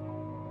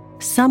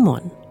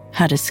 Someone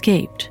had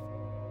escaped,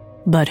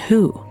 but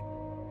who?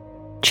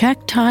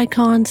 Check Ty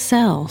Khan's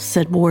cell,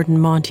 said Warden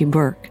Monty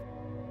Burke,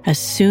 as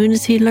soon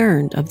as he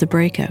learned of the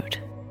breakout.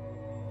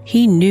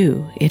 He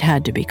knew it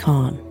had to be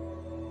Khan.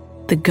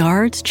 The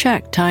guards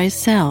checked Ty's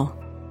cell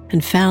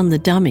and found the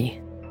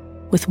dummy,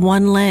 with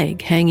one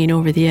leg hanging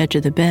over the edge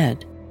of the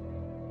bed,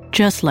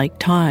 just like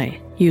Ty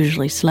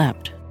usually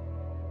slept.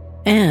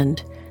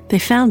 And they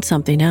found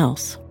something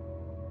else.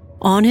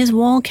 On his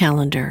wall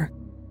calendar,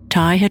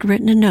 Ty had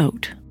written a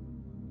note.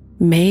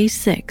 May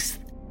 6th,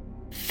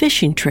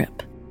 fishing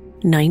trip,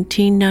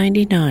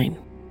 1999.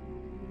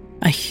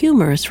 A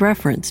humorous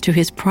reference to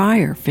his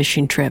prior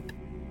fishing trip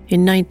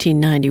in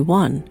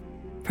 1991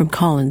 from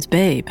Collins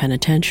Bay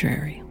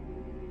Penitentiary.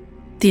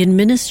 The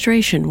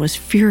administration was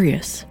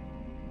furious,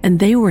 and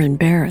they were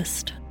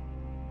embarrassed.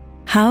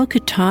 How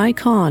could Ty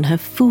Khan have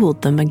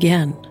fooled them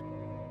again?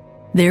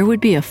 There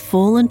would be a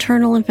full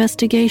internal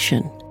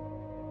investigation,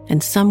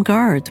 and some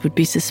guards would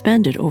be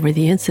suspended over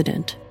the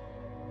incident.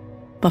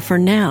 But for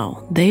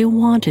now, they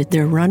wanted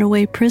their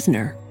runaway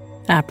prisoner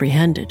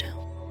apprehended.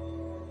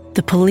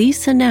 The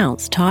police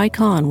announced Ty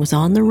Khan was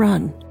on the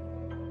run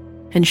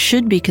and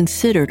should be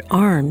considered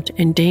armed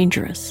and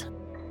dangerous.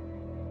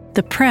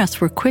 The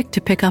press were quick to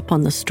pick up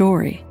on the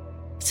story,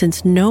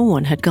 since no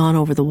one had gone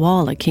over the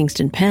wall at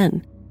Kingston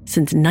Pen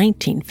since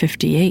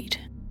 1958.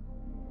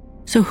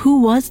 So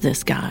who was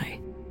this guy?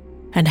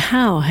 And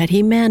how had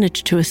he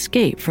managed to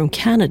escape from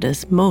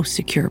Canada's most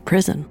secure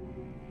prison?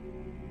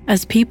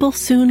 As people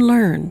soon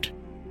learned,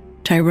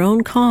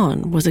 Tyrone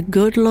Khan was a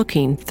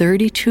good-looking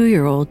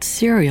 32-year-old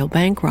serial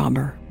bank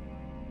robber.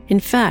 In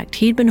fact,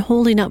 he'd been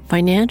holding up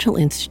financial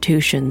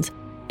institutions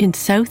in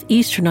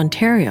southeastern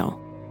Ontario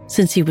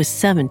since he was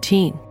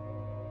 17.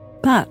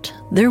 But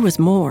there was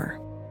more.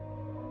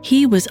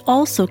 He was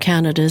also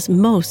Canada's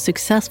most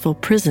successful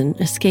prison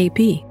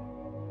escapee.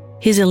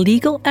 His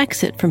illegal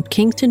exit from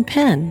Kingston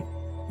Pen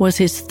was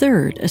his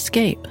third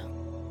escape.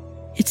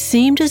 It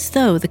seemed as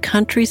though the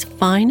country's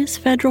finest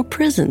federal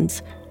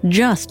prisons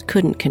just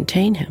couldn't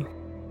contain him.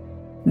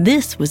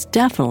 This was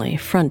definitely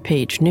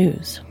front-page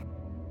news.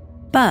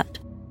 But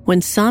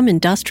when some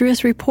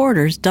industrious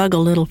reporters dug a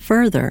little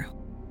further,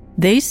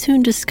 they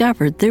soon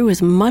discovered there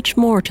was much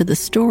more to the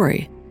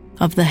story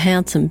of the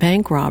handsome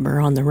bank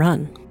robber on the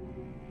run.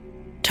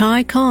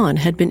 Ty Cohn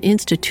had been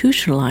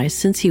institutionalized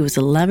since he was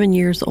 11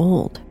 years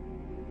old.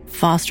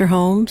 Foster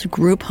homes,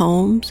 group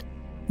homes,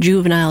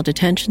 juvenile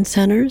detention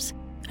centers,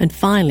 and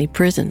finally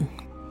prison.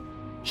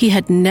 He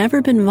had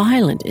never been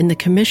violent in the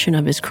commission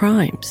of his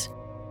crimes,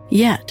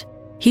 yet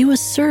he was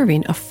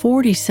serving a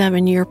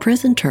 47-year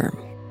prison term.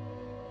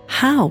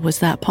 How was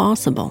that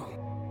possible?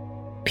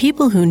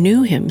 People who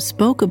knew him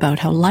spoke about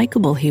how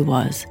likable he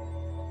was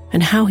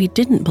and how he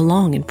didn't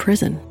belong in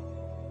prison.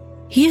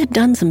 He had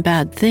done some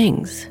bad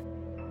things,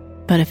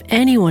 but if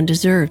anyone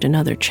deserved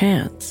another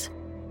chance,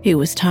 it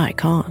was Ty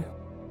Cohn.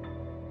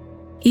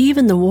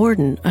 Even the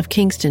warden of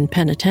Kingston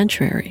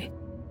Penitentiary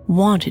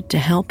wanted to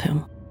help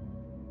him.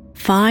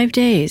 5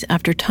 days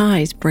after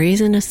Ty's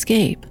brazen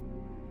escape,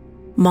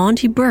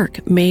 Monty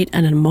Burke made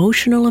an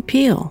emotional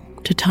appeal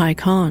to Ty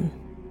Cohn.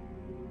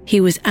 He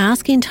was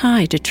asking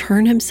Ty to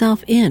turn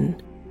himself in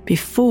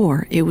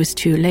before it was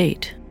too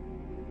late.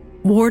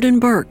 Warden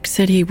Burke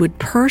said he would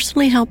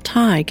personally help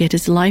Ty get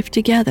his life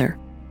together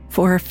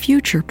for a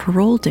future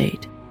parole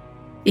date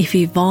if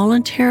he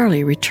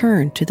voluntarily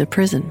returned to the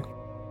prison.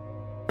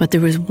 But there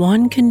was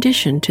one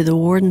condition to the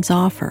warden's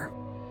offer.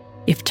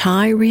 If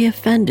Ty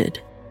reoffended,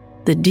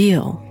 the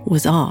deal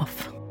was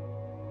off.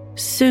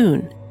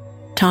 Soon,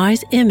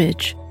 Ty's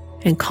image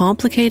and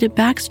complicated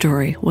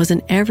backstory was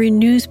in every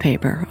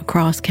newspaper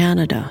across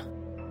Canada.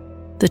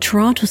 The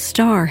Toronto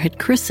Star had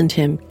christened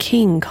him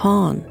King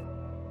Cohn,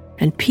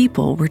 and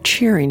people were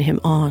cheering him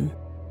on.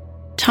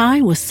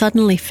 Ty was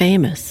suddenly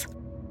famous,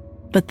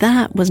 but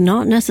that was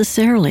not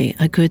necessarily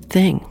a good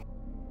thing.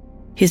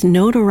 His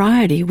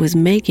notoriety was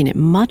making it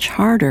much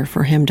harder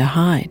for him to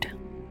hide.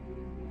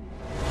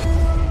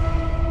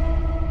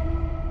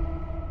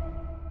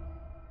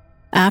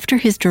 After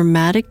his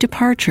dramatic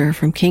departure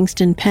from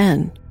Kingston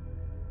Pen,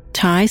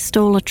 Ty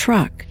stole a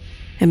truck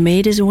and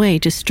made his way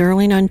to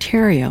Sterling,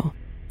 Ontario,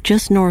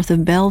 just north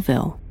of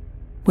Belleville,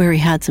 where he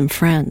had some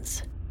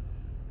friends.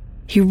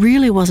 He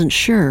really wasn't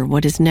sure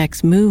what his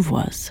next move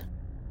was.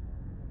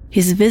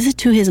 His visit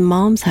to his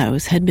mom's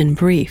house had been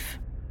brief.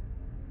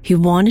 He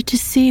wanted to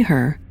see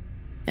her,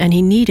 and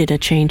he needed a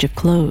change of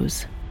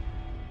clothes.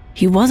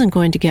 He wasn't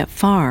going to get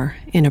far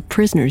in a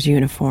prisoner's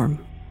uniform.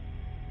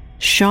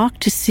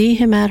 Shocked to see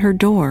him at her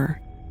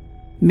door,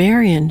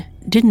 Marion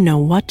didn't know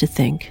what to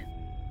think.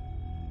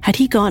 Had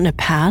he gotten a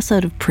pass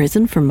out of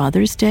prison for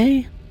Mother's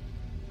Day?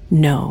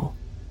 No,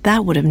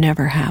 that would have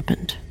never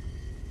happened.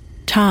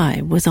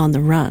 Ty was on the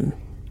run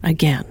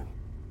again.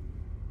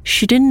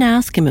 She didn't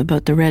ask him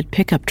about the red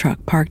pickup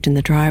truck parked in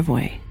the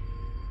driveway,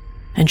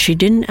 and she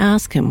didn't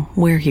ask him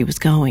where he was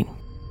going.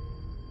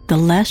 The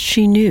less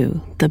she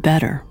knew, the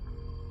better.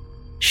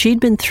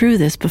 She'd been through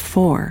this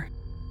before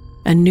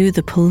and knew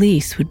the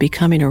police would be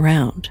coming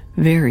around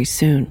very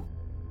soon.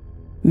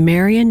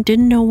 Marion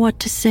didn't know what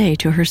to say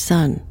to her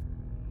son,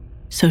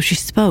 so she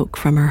spoke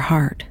from her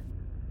heart.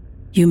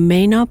 "You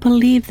may not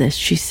believe this,"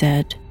 she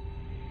said,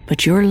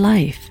 "but your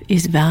life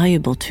is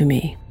valuable to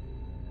me."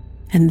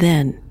 And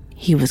then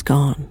he was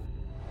gone.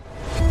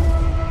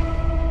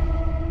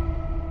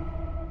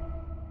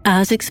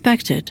 As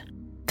expected,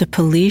 the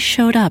police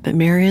showed up at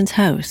Marion's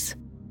house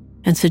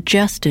and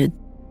suggested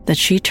that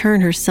she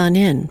turn her son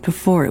in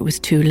before it was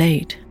too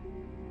late.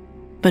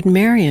 But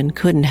Marion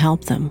couldn't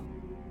help them.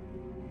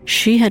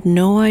 She had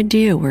no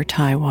idea where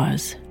Ty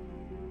was.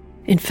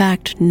 In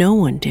fact, no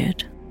one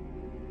did.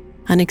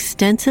 An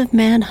extensive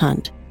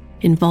manhunt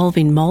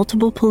involving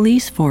multiple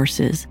police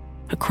forces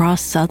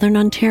across southern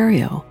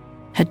Ontario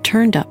had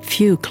turned up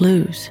few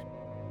clues.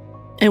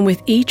 And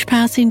with each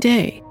passing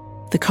day,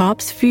 the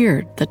cops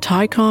feared that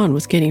Ty Cohn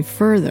was getting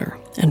further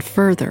and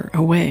further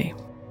away.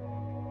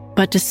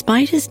 But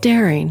despite his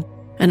daring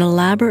and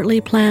elaborately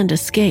planned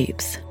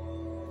escapes,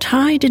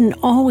 Ty didn't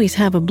always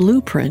have a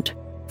blueprint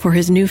for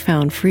his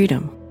newfound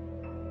freedom.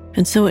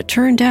 And so it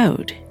turned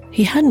out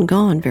he hadn't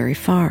gone very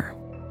far.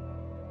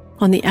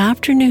 On the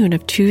afternoon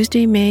of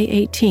Tuesday, May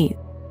 18th,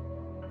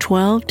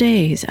 12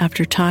 days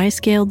after Ty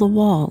scaled the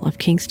wall of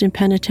Kingston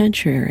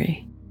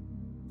Penitentiary,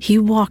 he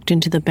walked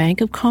into the Bank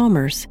of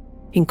Commerce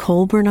in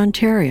Colborne,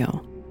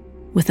 Ontario,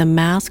 with a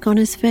mask on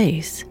his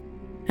face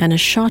and a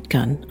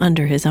shotgun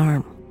under his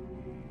arm.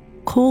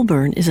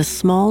 Colborne is a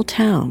small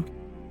town,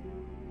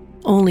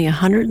 only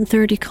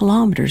 130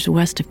 kilometers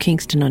west of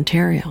Kingston,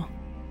 Ontario,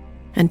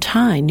 and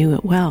Ty knew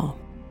it well.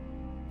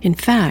 In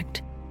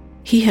fact,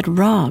 he had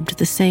robbed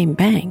the same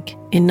bank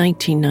in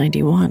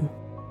 1991.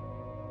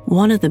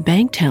 One of the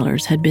bank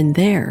tellers had been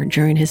there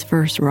during his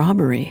first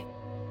robbery,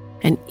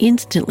 and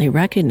instantly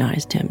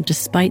recognized him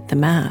despite the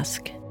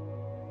mask.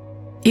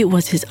 It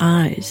was his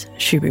eyes,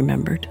 she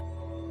remembered.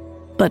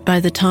 But by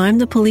the time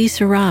the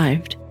police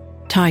arrived,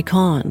 Ty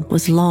Cohn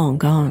was long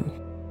gone.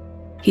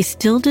 He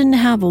still didn't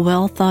have a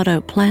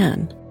well-thought-out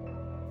plan,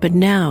 but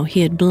now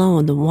he had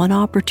blown the one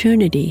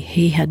opportunity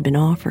he had been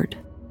offered.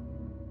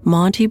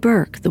 Monty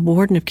Burke, the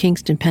warden of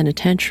Kingston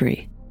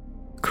Penitentiary,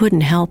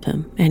 couldn't help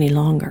him any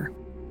longer.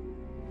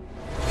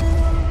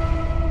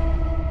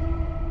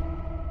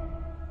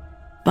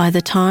 By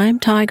the time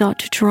Ty got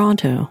to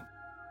Toronto,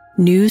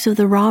 news of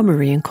the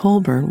robbery in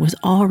Colborne was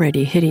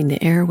already hitting the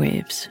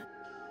airwaves.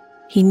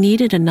 He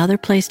needed another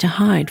place to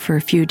hide for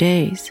a few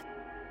days,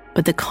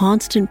 but the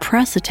constant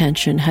press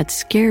attention had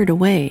scared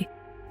away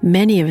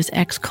many of his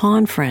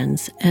ex-con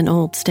friends and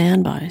old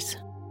standbys.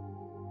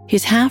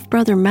 His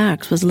half-brother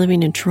Max was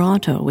living in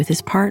Toronto with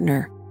his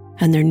partner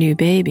and their new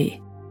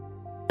baby,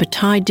 but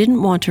Ty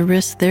didn't want to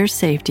risk their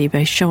safety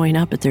by showing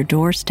up at their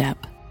doorstep.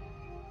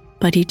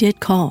 But he did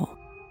call.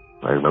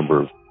 I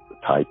remember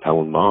Ty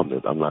telling Mom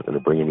that I'm not going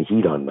to bring any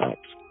heat on Max.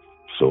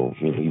 So,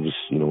 he was,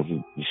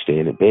 he's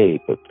staying at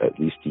bay, but at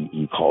least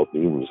he called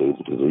me and was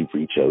able to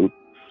reach out,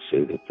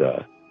 say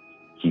that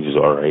he was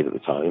all right at the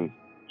time.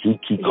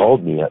 He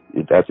called me at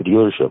the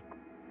dealership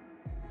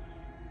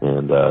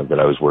and that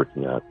I was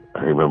working at.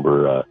 I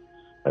remember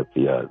at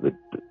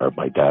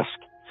my desk.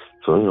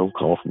 So,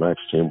 call from Max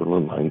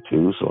Chamberlain, line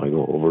 2. So I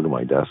go over to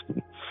my desk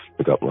and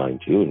pick up line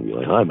 2 and be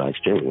like, "Hi, Max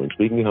Chamberlain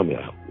speaking. How may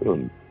I help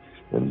you?"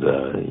 And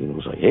I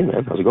was like, "Hey,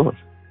 man, how's it going?"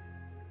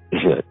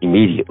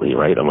 Immediately,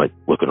 right? I'm like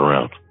looking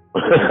around.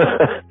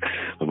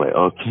 I'm like,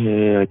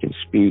 "Okay, I can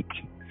speak,"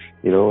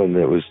 and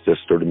it was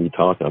just started me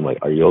talking. I'm like,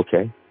 "Are you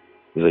okay?"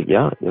 He's like,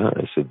 yeah.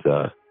 I said,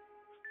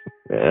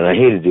 and I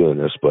hated doing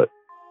this, but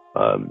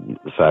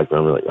the fact that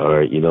I'm like, all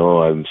right,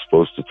 I'm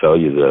supposed to tell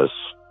you this,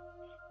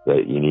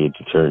 that you need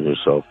to turn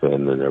yourself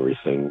in and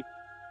everything.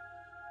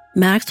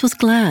 Max was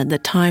glad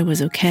that Ty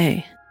was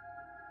okay,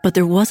 but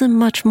there wasn't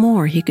much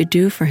more he could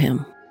do for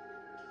him.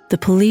 The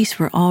police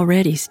were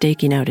already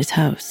staking out his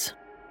house.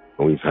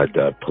 We've had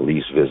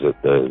police visit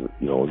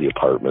the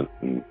apartment,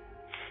 and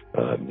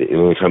the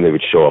only time they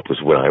would show up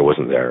was when I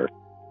wasn't there.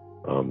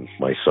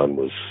 My son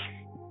was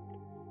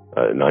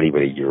not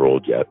even a year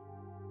old yet.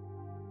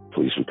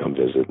 Police would come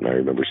visit, and I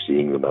remember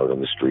seeing them out on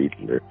the street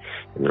in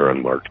their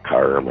unmarked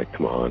car. I'm like,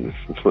 come on,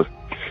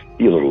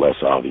 be a little less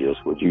obvious,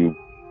 would you?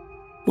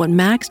 What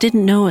Max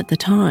didn't know at the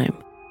time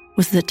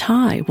was that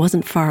Ty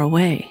wasn't far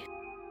away.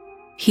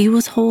 He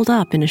was holed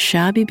up in a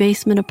shabby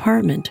basement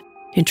apartment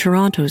in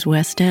Toronto's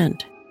West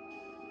End.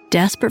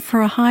 Desperate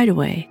for a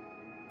hideaway,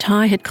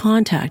 Ty had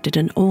contacted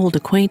an old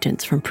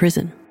acquaintance from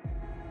prison.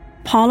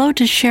 Paulo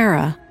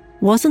Teixeira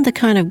wasn't the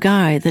kind of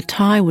guy that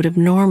Ty would have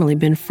normally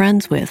been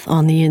friends with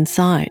on the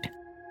inside.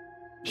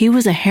 He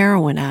was a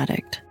heroin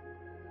addict.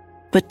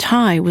 But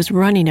Ty was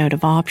running out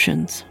of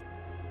options.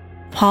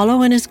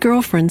 Paulo and his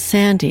girlfriend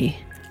Sandy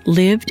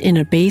lived in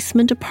a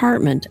basement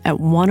apartment at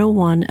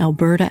 101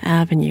 Alberta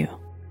Avenue,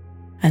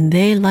 and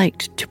they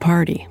liked to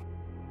party.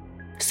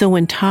 So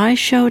when Ty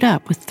showed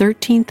up with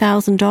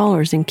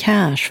 $13,000 in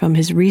cash from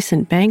his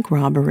recent bank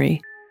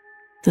robbery,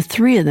 the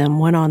three of them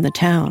went on the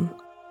town.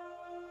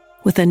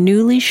 With a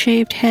newly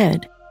shaved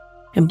head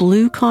and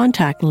blue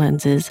contact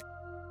lenses,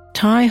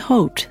 Ty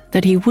hoped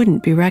that he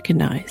wouldn't be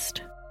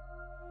recognized.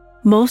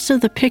 Most of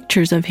the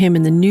pictures of him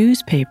in the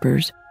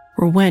newspapers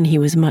were when he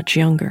was much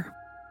younger.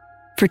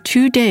 For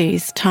 2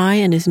 days, Ty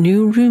and his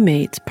new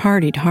roommates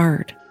partied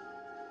hard.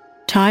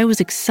 Ty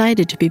was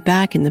excited to be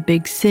back in the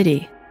big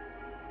city,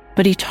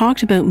 but he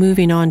talked about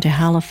moving on to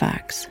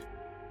Halifax.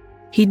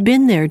 He'd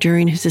been there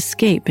during his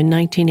escape in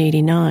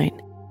 1989,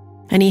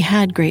 and he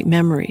had great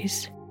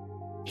memories.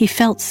 He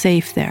felt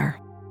safe there.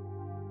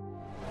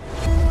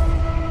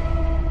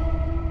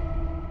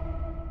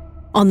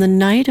 On the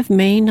night of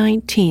May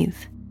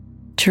 19th,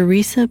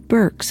 Teresa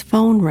Burke's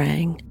phone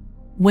rang,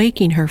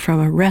 waking her from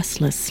a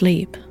restless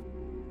sleep.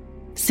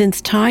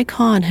 Since Ty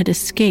Cohn had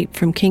escaped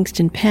from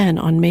Kingston Pen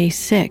on May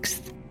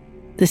 6th,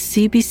 the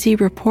CBC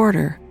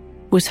reporter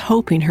was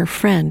hoping her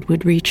friend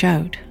would reach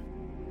out.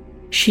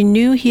 She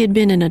knew he had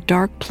been in a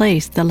dark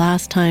place the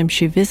last time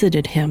she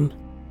visited him,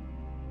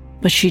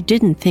 but she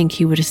didn't think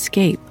he would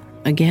escape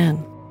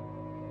again.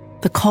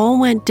 The call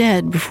went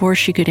dead before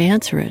she could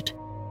answer it,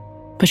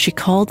 but she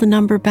called the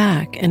number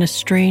back and a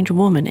strange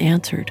woman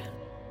answered.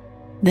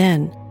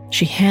 Then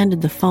she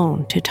handed the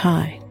phone to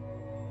Ty.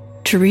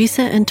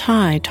 Teresa and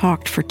Ty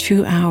talked for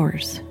 2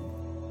 hours.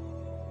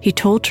 He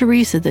told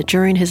Teresa that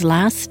during his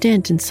last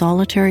stint in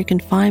solitary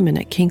confinement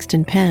at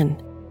Kingston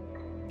Pen,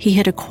 he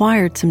had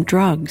acquired some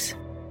drugs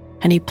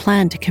and he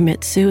planned to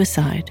commit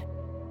suicide.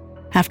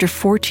 After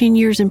 14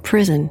 years in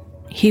prison,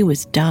 he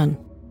was done.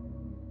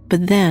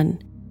 But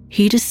then,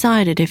 he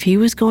decided if he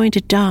was going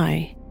to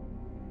die,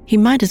 he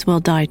might as well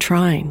die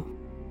trying.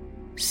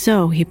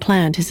 So he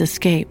planned his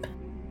escape.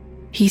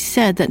 He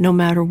said that no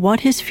matter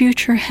what his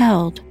future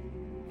held,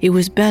 it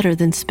was better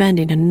than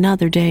spending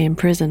another day in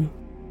prison.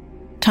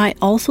 Ty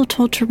also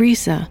told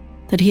Teresa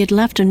that he had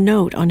left a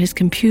note on his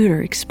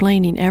computer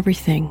explaining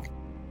everything.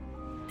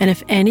 and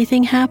if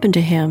anything happened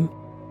to him,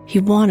 he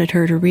wanted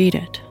her to read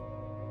it.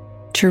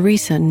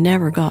 Teresa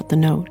never got the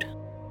note.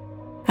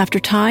 After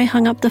Ty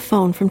hung up the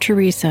phone from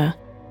Teresa,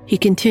 he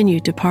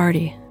continued to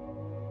party.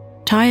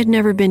 Ty had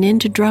never been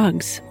into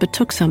drugs, but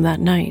took some that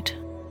night.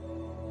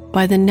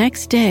 By the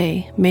next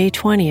day, May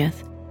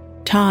 20th,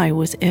 Ty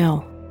was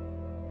ill.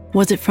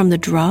 Was it from the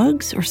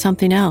drugs or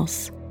something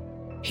else?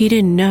 He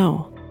didn't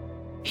know.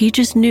 He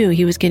just knew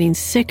he was getting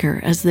sicker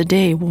as the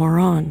day wore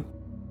on.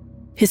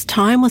 His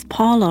time with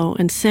Paulo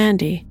and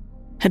Sandy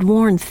had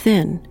worn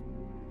thin,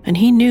 and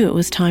he knew it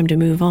was time to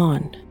move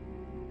on.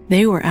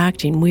 They were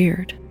acting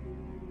weird.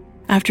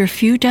 After a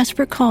few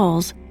desperate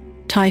calls,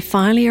 Ty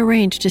finally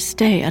arranged to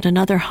stay at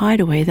another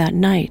hideaway that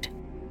night.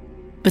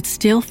 But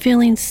still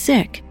feeling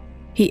sick,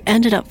 he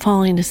ended up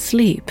falling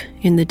asleep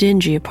in the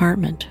dingy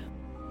apartment.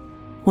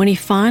 When he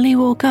finally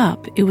woke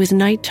up, it was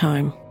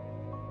nighttime,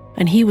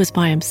 and he was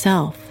by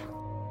himself.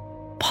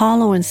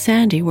 Paulo and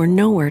Sandy were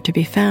nowhere to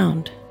be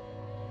found.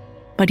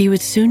 But he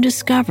would soon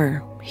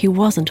discover he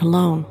wasn't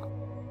alone.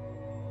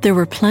 There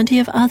were plenty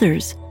of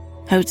others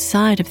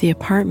outside of the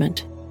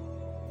apartment,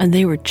 and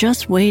they were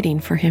just waiting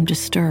for him to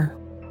stir.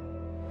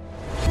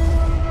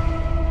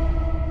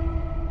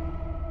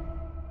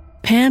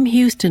 Pam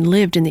Houston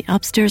lived in the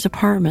upstairs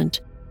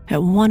apartment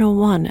at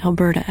 101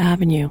 Alberta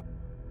Avenue.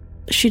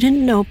 She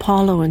didn't know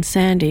Paulo and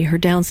Sandy, her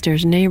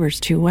downstairs neighbors,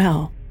 too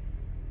well,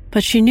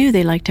 but she knew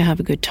they liked to have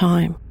a good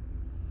time.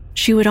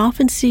 She would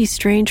often see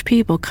strange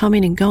people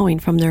coming and going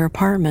from their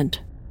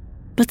apartment,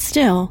 but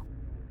still,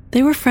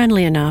 they were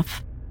friendly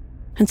enough,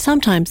 and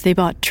sometimes they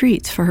bought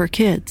treats for her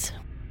kids.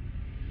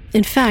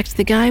 In fact,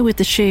 the guy with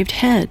the shaved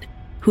head,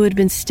 who had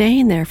been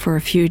staying there for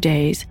a few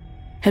days,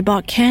 had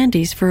bought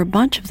candies for a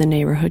bunch of the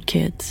neighborhood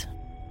kids.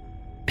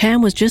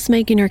 Pam was just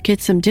making her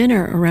kids some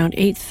dinner around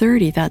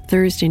 8:30 that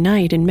Thursday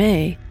night in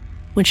May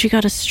when she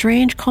got a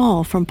strange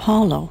call from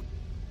Paulo.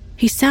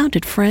 He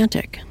sounded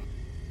frantic.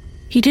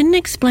 He didn't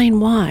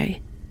explain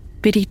why,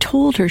 but he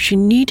told her she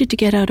needed to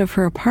get out of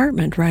her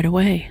apartment right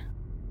away.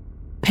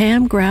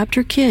 Pam grabbed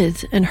her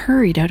kids and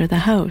hurried out of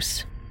the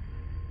house.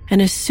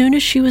 And as soon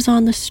as she was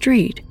on the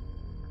street,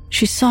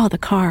 she saw the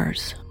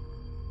cars.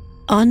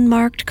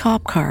 Unmarked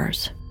cop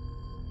cars.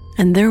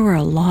 And there were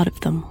a lot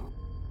of them.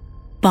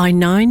 By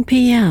 9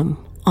 p.m.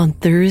 on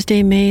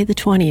Thursday, May the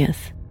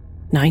 20th,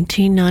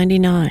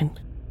 1999,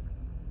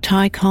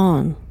 Ty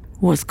Cohn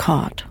was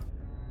caught.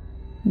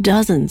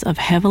 Dozens of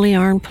heavily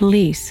armed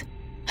police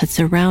had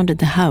surrounded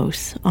the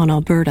house on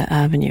Alberta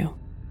Avenue.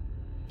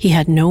 He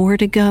had nowhere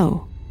to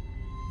go,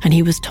 and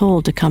he was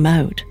told to come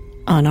out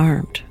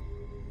unarmed.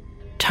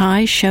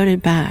 Ty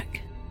shouted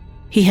back.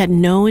 He had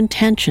no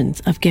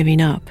intentions of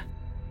giving up.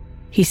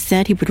 He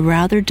said he would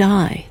rather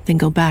die than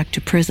go back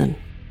to prison.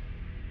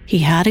 He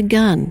had a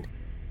gun,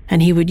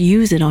 and he would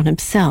use it on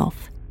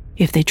himself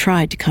if they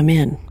tried to come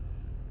in.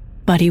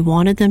 But he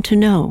wanted them to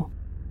know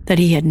that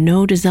he had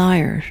no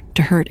desire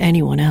to hurt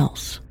anyone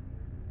else.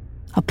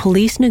 A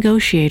police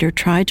negotiator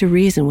tried to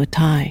reason with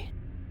Ty.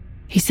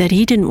 He said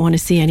he didn't want to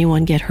see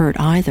anyone get hurt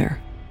either.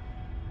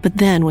 But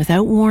then,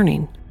 without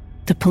warning,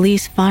 the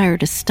police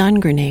fired a stun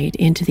grenade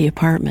into the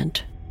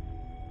apartment.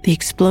 The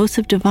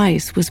explosive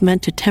device was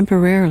meant to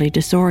temporarily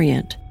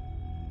disorient,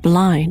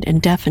 blind,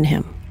 and deafen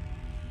him.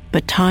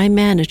 But Ty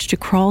managed to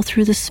crawl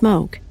through the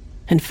smoke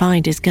and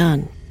find his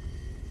gun.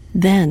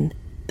 Then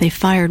they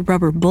fired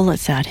rubber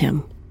bullets at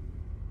him,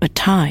 but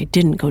Ty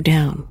didn't go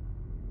down.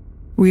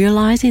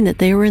 Realizing that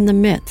they were in the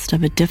midst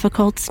of a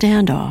difficult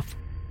standoff,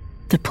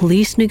 the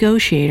police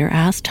negotiator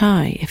asked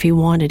Ty if he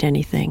wanted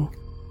anything.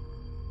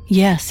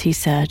 Yes, he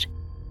said.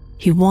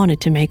 He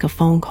wanted to make a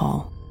phone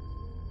call.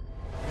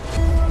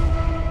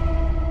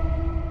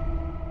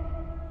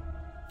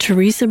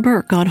 Teresa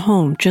Burke got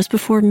home just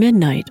before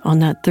midnight on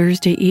that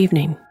Thursday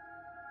evening.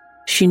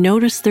 She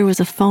noticed there was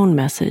a phone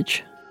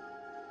message.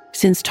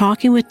 Since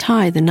talking with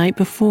Ty the night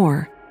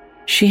before,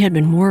 she had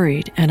been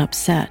worried and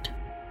upset.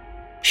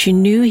 She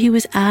knew he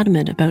was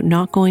adamant about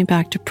not going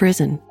back to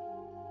prison,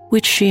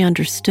 which she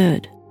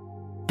understood,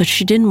 but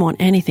she didn't want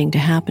anything to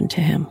happen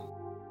to him.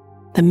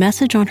 The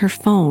message on her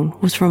phone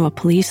was from a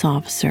police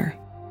officer.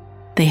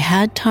 They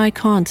had Ty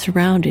Cohn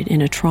surrounded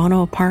in a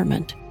Toronto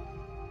apartment.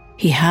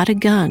 He had a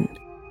gun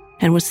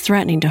and was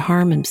threatening to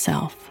harm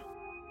himself.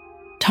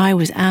 Ty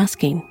was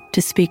asking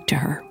to speak to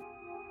her.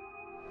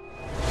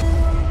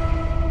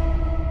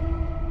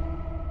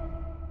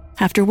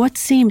 After what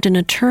seemed an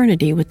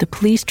eternity with the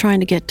police trying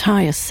to get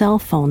Ty a cell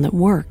phone that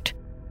worked,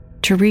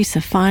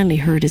 Teresa finally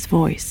heard his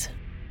voice.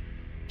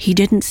 He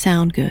didn't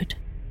sound good.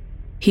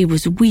 He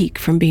was weak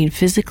from being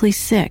physically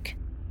sick,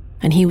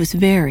 and he was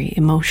very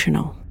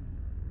emotional.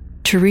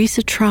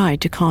 Teresa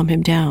tried to calm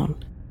him down.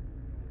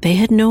 They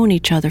had known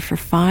each other for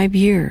 5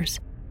 years,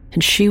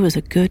 and she was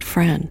a good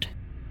friend.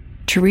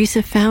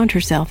 Teresa found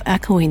herself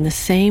echoing the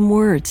same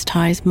words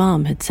Ty's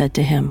mom had said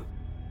to him.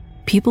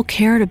 People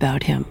cared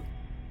about him,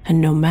 and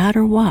no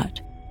matter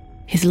what,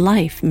 his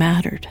life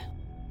mattered.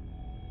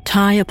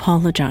 Ty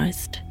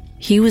apologized.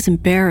 He was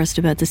embarrassed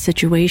about the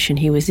situation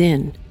he was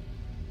in,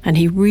 and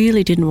he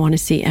really didn't want to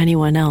see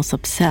anyone else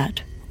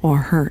upset or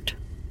hurt.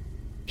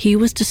 He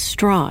was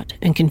distraught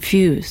and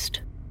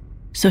confused,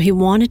 so he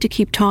wanted to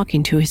keep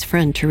talking to his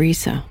friend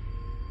Teresa,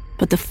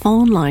 but the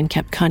phone line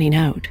kept cutting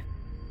out.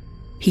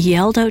 He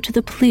yelled out to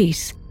the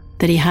police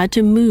that he had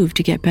to move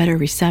to get better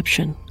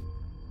reception.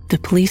 The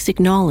police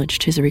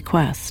acknowledged his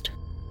request.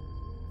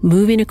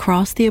 Moving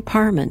across the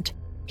apartment,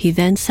 he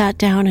then sat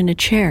down in a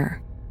chair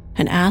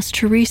and asked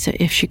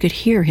Teresa if she could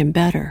hear him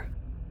better.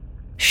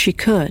 She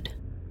could,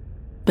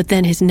 but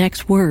then his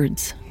next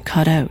words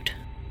cut out.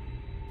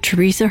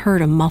 Teresa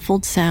heard a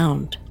muffled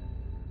sound,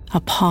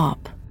 a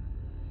pop,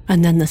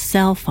 and then the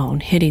cell phone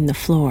hitting the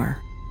floor.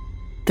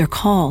 Their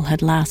call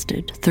had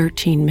lasted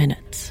 13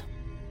 minutes.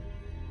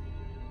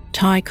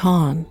 Ty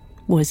Cohn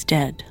was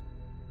dead.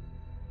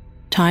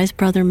 Ty's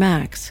brother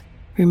Max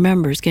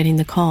remembers getting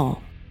the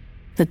call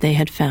that they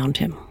had found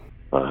him.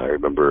 I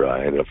remember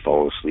I ended up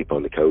falling asleep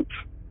on the couch,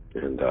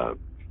 and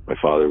my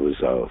father was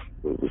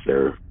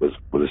there with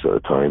us at the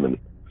time, and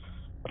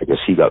I guess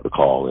he got the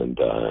call, and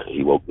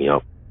he woke me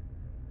up.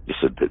 He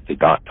said that they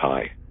got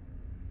Ty.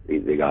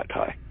 They got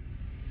Ty.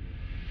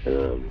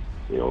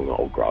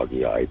 All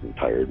groggy-eyed and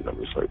tired, and I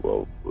was like,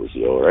 well, was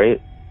he all right?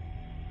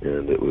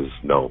 And it was,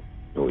 no,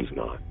 he's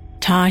not.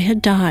 Ty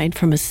had died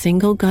from a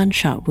single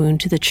gunshot wound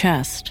to the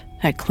chest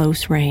at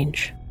close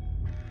range.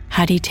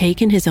 Had he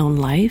taken his own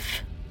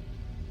life?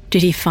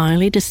 Did he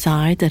finally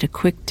decide that a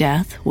quick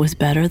death was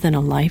better than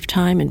a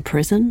lifetime in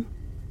prison?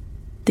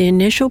 The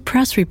initial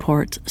press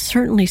reports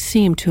certainly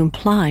seemed to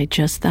imply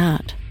just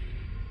that.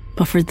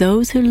 But for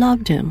those who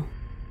loved him,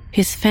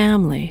 his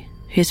family,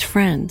 his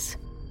friends,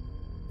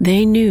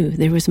 they knew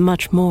there was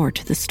much more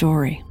to the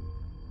story.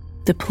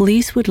 The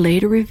police would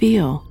later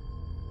reveal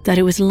that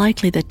it was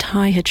likely that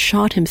Ty had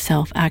shot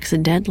himself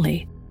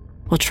accidentally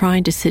while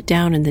trying to sit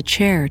down in the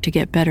chair to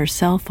get better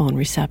cell phone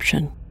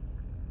reception.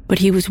 But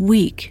he was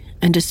weak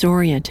and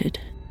disoriented.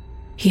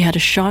 He had a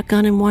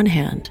shotgun in one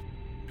hand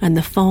and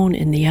the phone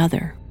in the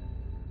other.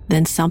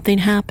 Then something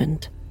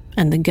happened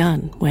and the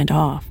gun went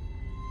off.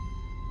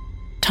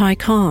 Ty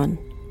Cohn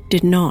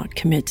did not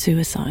commit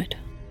suicide.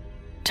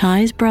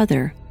 Ty's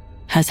brother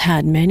has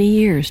had many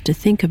years to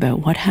think about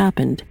what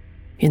happened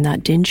in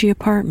that dingy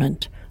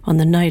apartment on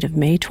the night of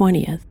May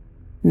 20th,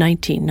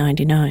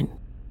 1999.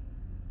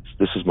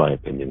 This is my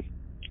opinion.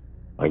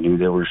 I knew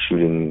they were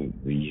shooting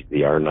the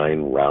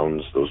R9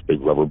 rounds, those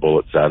big rubber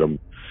bullets at him.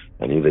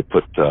 I knew they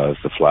put the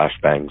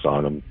flashbangs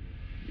on him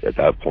at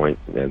that point,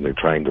 and they're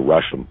trying to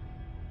rush him.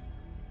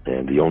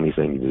 And the only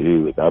thing to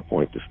do at that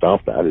point to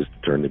stop that is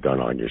to turn the gun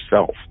on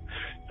yourself.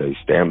 Say,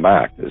 stand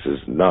back, this is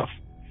enough.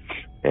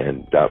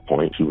 And at that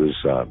point, he was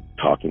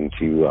talking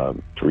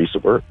to Teresa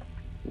Burke.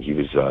 He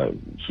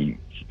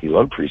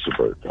loved Teresa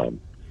Burke.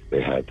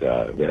 They had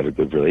a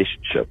good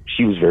relationship.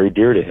 She was very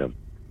dear to him.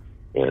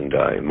 And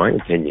in my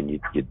opinion, you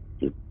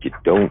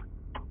don't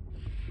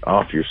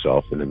off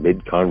yourself in a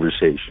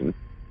mid-conversation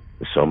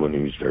with someone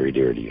who's very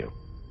dear to you.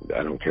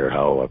 I don't care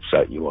how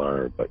upset you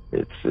are, but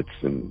it's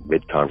a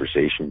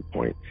mid-conversation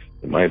point.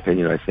 In my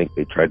opinion, I think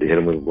they tried to hit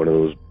him with one of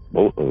those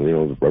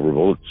the rubber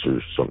bullets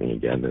or something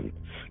again, and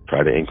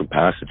try to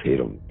incapacitate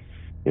him.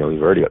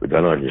 You've already got the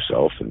gun on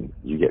yourself, and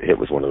you get hit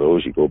with one of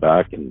those, you go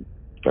back, and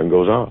the gun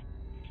goes off.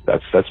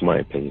 That's my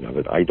opinion of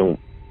it. I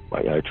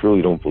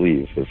truly don't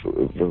believe it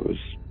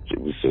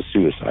was a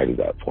suicide at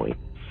that point.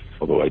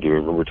 Although I do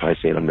remember Ty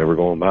saying, I'm never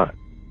going back.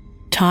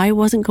 Ty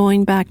wasn't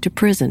going back to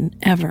prison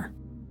ever.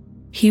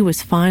 He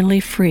was finally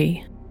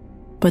free,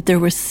 but there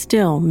were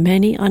still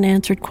many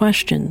unanswered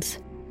questions,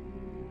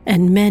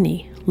 and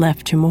many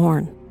left to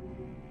mourn.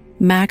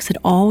 Max had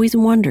always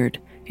wondered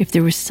if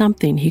there was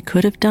something he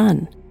could have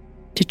done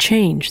to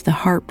change the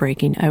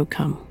heartbreaking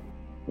outcome.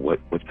 What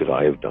could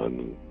I have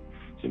done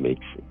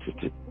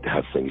to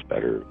have things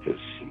better? Because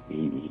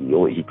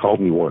he called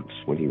me once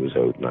when he was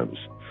out, and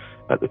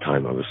at the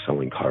time I was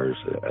selling cars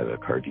at a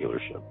car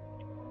dealership.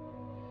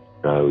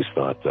 And I always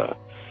thought,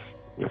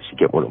 I should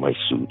get one of my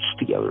suits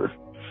together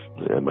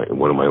in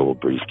one of my old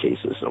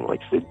briefcases. And I'm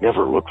like, they'd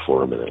never look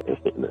for him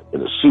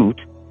in a suit.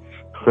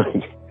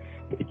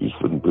 You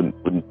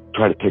wouldn't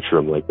try to picture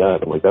him like that.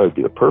 I'm like, that would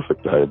be the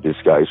perfect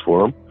disguise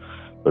for him.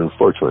 But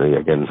unfortunately,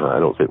 again, I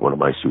don't think one of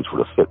my suits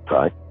would have fit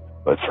Ty.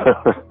 But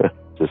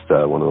just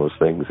one of those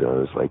things. I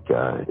was like,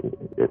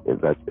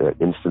 that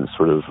instant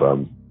sort of,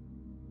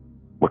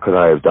 what could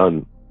I have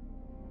done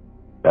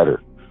better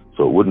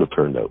so it wouldn't have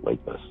turned out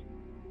like this?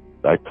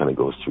 That kind of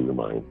goes through your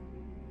mind.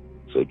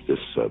 It's like this,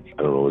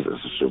 I don't know, is this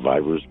a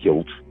survivor's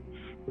guilt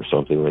or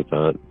something like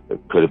that? It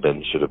could have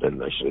been, should have been,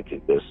 I should have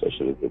did this, I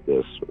should have did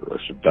this, or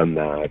I should have done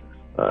that.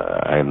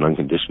 I have an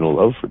unconditional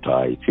love for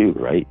Ty too,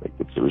 right? Like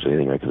if there was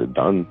anything I could have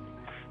done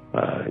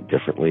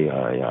differently,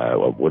 I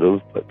would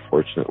have, but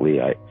fortunately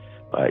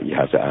you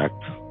have to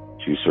act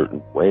to a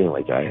certain way.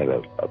 Like I had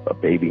a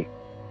baby.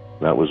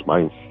 That was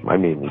my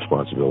main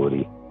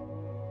responsibility.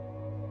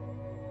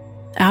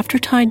 After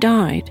Ty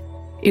died,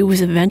 it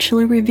was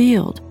eventually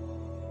revealed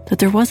that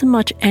there wasn't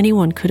much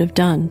anyone could have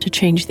done to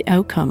change the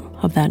outcome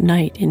of that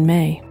night in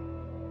May.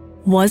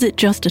 Was it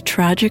just a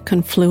tragic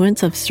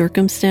confluence of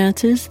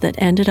circumstances that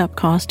ended up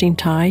costing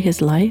Ty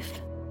his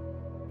life?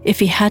 If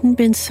he hadn't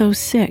been so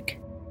sick,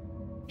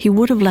 he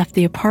would have left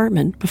the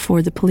apartment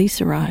before the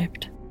police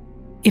arrived.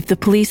 If the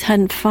police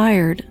hadn't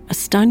fired a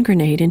stun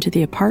grenade into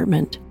the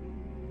apartment,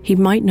 he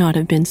might not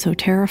have been so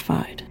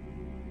terrified.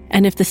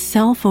 And if the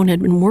cell phone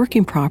had been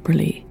working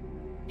properly,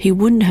 he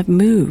wouldn't have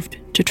moved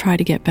to try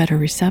to get better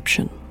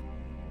reception.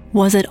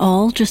 Was it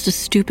all just a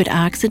stupid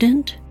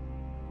accident?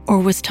 Or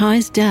was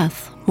Ty's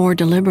death more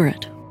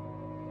deliberate?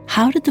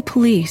 How did the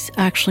police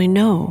actually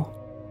know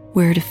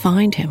where to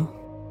find him?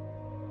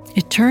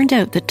 It turned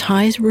out that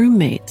Ty's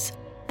roommates,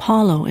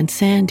 Paulo and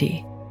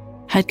Sandy,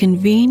 had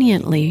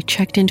conveniently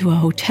checked into a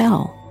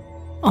hotel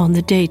on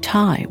the day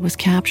Ty was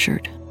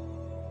captured.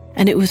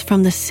 And it was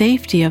from the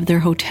safety of their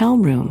hotel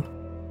room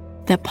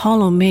that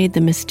Paulo made the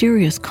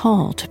mysterious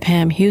call to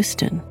Pam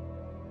Houston,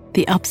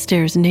 the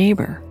upstairs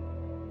neighbor,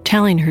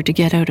 telling her to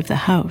get out of the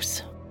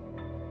house.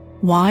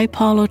 Why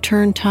Paulo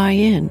turned Ty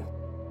in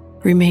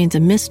remains a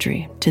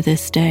mystery to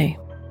this day.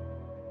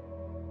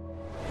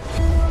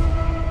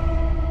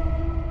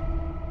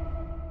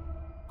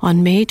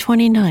 On May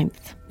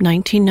 29th,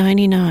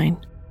 1999,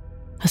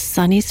 a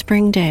sunny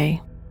spring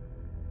day,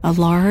 a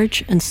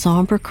large and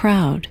somber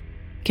crowd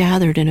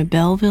gathered in a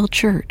Belleville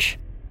church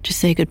to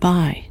say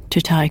goodbye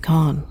to Ty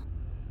Cohn.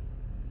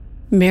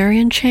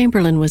 Marion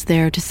Chamberlain was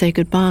there to say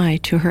goodbye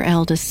to her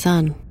eldest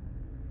son,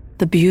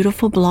 the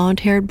beautiful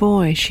blonde-haired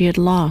boy she had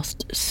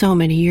lost so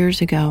many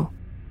years ago,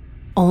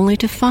 only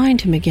to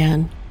find him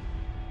again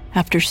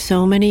after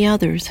so many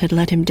others had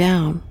let him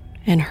down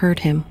and hurt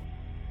him.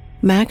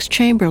 Max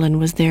Chamberlain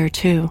was there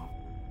too.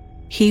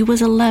 He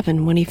was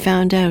 11 when he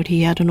found out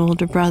he had an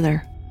older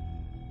brother,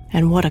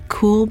 and what a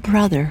cool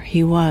brother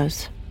he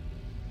was.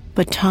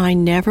 But Ty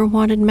never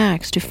wanted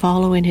Max to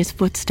follow in his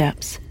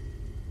footsteps,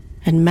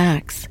 and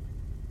Max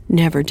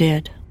never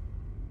did.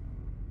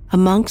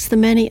 Amongst the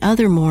many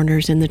other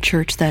mourners in the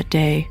church that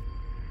day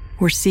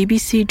were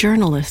CBC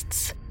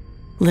journalists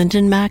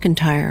Lyndon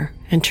McIntyre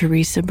and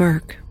Teresa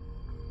Burke.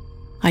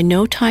 I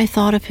know Ty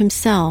thought of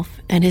himself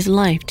and his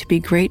life to be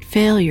great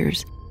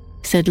failures,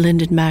 said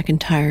Lyndon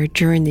McIntyre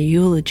during the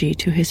eulogy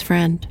to his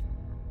friend.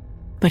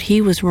 But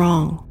he was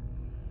wrong.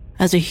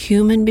 As a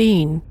human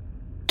being,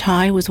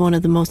 Ty was one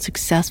of the most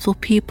successful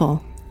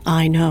people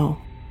I know.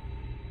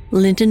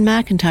 Lyndon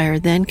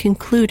McIntyre then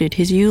concluded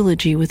his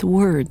eulogy with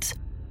words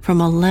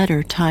from a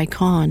letter Ty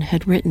Cohn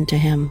had written to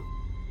him.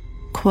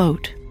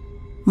 Quote,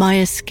 "My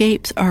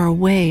escapes are a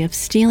way of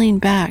stealing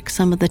back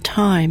some of the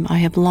time I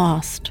have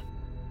lost.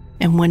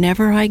 And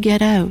whenever I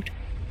get out,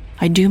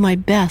 I do my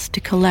best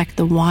to collect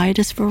the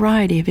widest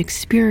variety of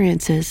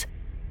experiences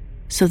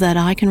so that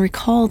I can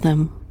recall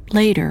them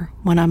later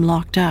when I'm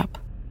locked up."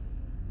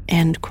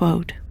 End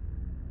quote.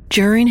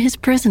 During his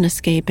prison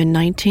escape in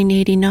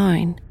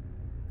 1989,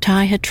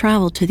 Ty had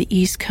traveled to the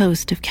east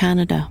coast of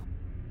Canada.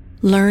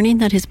 Learning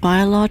that his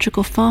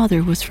biological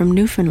father was from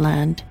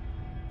Newfoundland,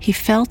 he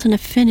felt an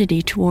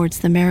affinity towards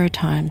the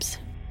Maritimes.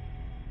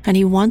 And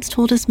he once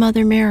told his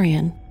mother,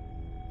 Marion,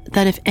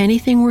 that if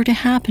anything were to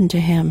happen to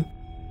him,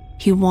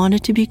 he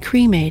wanted to be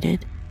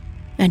cremated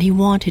and he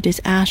wanted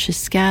his ashes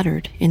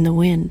scattered in the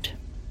wind.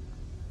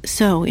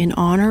 So, in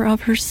honor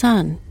of her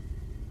son,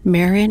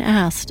 Marion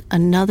asked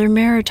another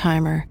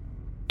Maritimer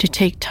to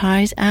take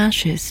Ty's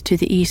ashes to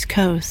the East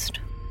Coast.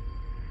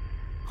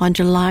 On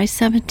July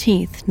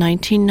 17,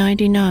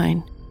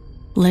 1999,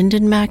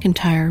 Lyndon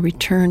McIntyre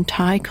returned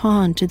Ty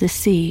Cohn to the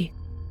sea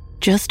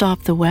just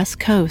off the west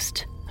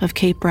coast of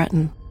Cape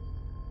Breton.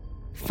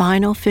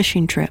 Final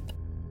fishing trip,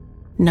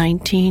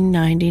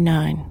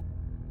 1999.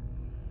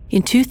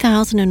 In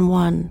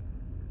 2001,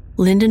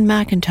 Lyndon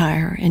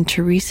McIntyre and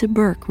Teresa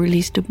Burke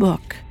released a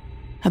book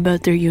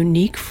about their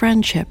unique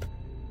friendship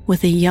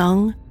with a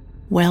young,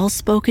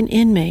 well-spoken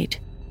inmate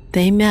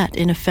they met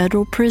in a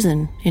federal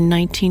prison in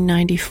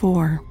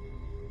 1994.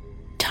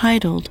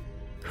 Titled,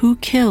 "Who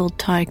Killed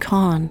Ty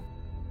Cohn?"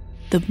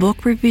 the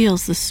book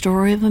reveals the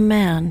story of a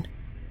man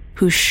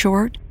whose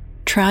short,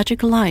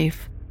 tragic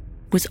life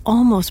was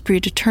almost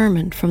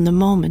predetermined from the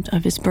moment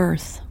of his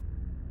birth.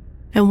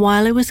 And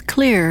while it was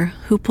clear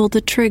who pulled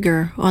the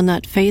trigger on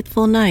that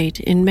fateful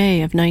night in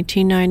May of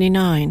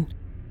 1999,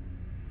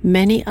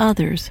 many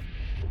others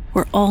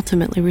were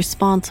ultimately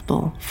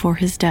responsible for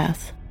his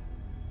death.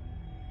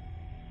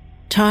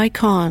 Ty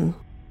Cohn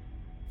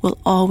will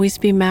always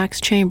be Max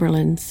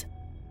Chamberlain's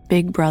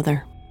big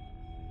brother.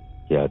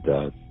 He had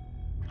a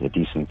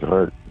decent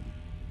heart.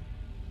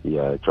 He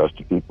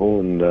trusted people,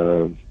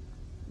 and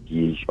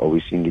he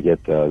always seemed to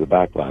get the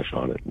backlash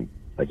on it. And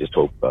I just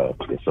hope,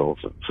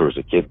 for as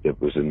a kid that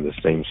was in the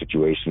same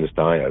situation as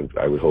Ty,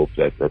 I would hope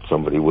that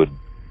somebody would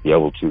be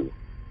able to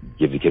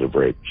give the kid a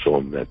break, show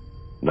him that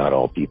not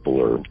all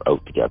people are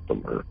out to get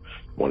them or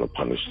want to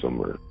punish them,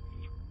 or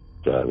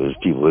there's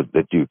people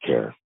that do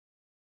care.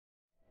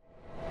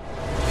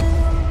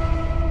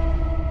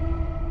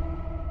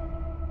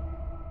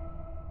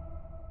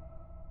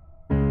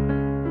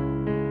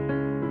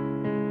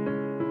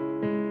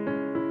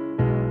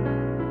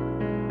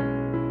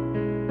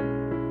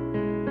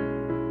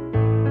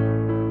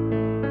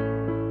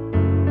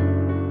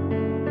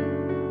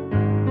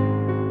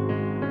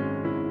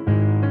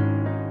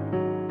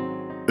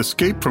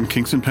 Escape from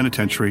Kingston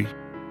Penitentiary,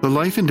 The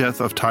Life and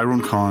Death of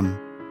Tyrone Kahn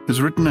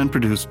is written and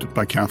produced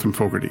by Catherine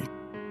Fogarty.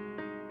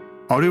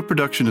 Audio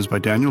production is by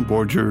Daniel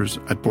Borgers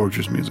at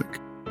Borgers Music.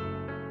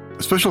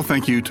 A special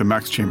thank you to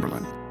Max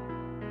Chamberlain.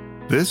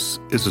 This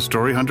is the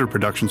Story Hunter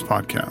Productions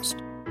podcast.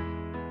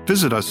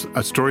 Visit us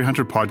at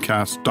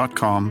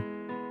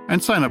storyhunterpodcast.com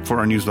and sign up for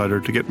our newsletter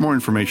to get more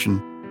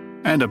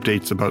information and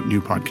updates about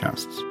new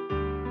podcasts.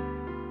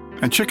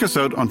 And check us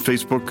out on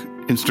Facebook,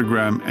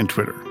 Instagram, and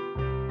Twitter.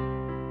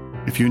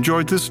 If you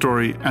enjoyed this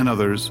story and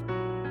others,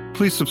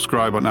 please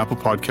subscribe on Apple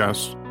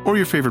Podcasts or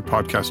your favorite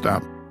podcast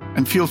app,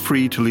 and feel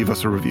free to leave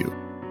us a review.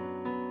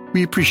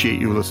 We appreciate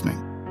you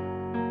listening.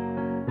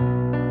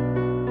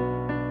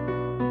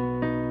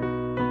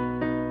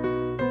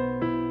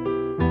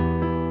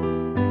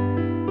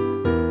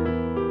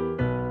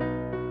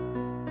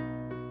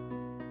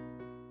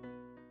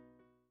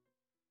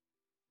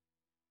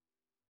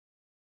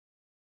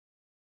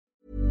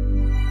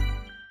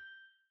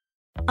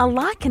 A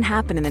lot can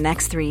happen in the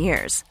next 3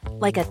 years.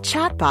 Like a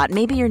chatbot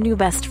may be your new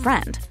best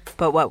friend.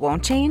 But what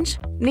won't change?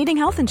 Needing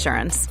health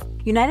insurance.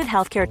 United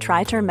Healthcare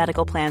Tri-Term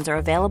Medical Plans are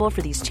available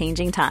for these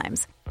changing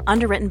times.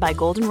 Underwritten by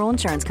Golden Rule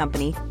Insurance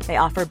Company, they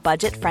offer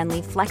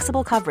budget-friendly,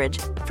 flexible coverage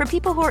for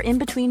people who are in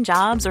between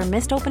jobs or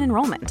missed open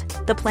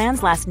enrollment. The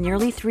plans last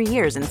nearly 3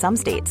 years in some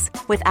states,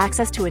 with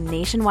access to a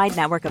nationwide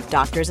network of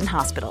doctors and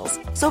hospitals.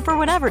 So for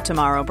whatever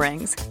tomorrow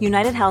brings,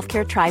 United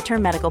Healthcare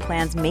Tri-Term Medical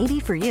Plans may be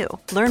for you.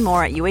 Learn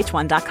more at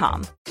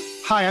UH1.com.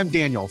 Hi, I'm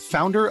Daniel,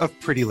 founder of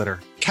Pretty Litter.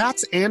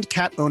 Cats and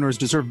cat owners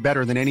deserve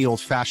better than any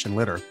old-fashioned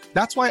litter.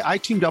 That's why I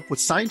teamed up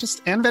with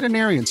scientists and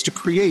veterinarians to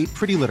create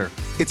Pretty Litter.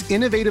 Its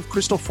innovative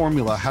crystal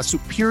formula has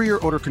superior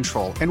odor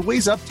control and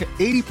weighs up to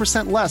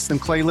 80% less than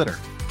clay litter.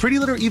 Pretty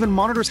Litter even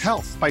monitors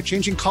health by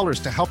changing colors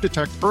to help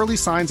detect early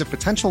signs of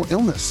potential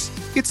illness.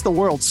 It's the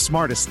world's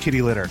smartest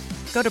kitty litter.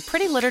 Go to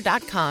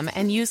prettylitter.com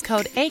and use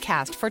code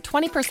ACAST for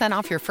 20%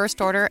 off your first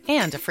order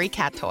and a free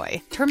cat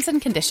toy. Terms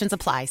and conditions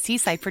apply. See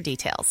site for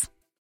details.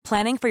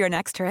 Planning for your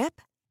next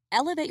trip?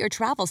 Elevate your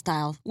travel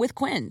style with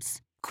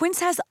Quince. Quince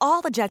has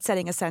all the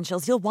jet-setting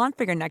essentials you'll want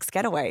for your next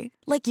getaway,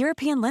 like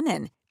European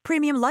linen,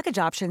 premium luggage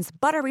options,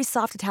 buttery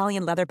soft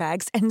Italian leather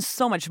bags, and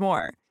so much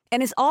more.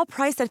 And is all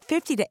priced at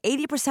 50 to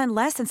 80%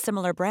 less than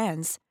similar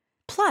brands.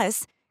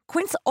 Plus,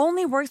 Quince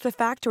only works with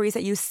factories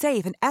that use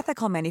safe and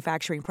ethical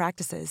manufacturing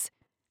practices.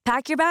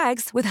 Pack your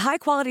bags with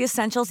high-quality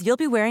essentials you'll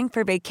be wearing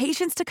for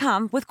vacations to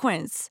come with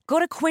Quince. Go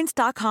to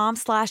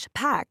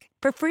quince.com/pack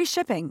for free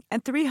shipping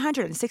and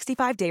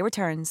 365-day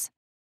returns.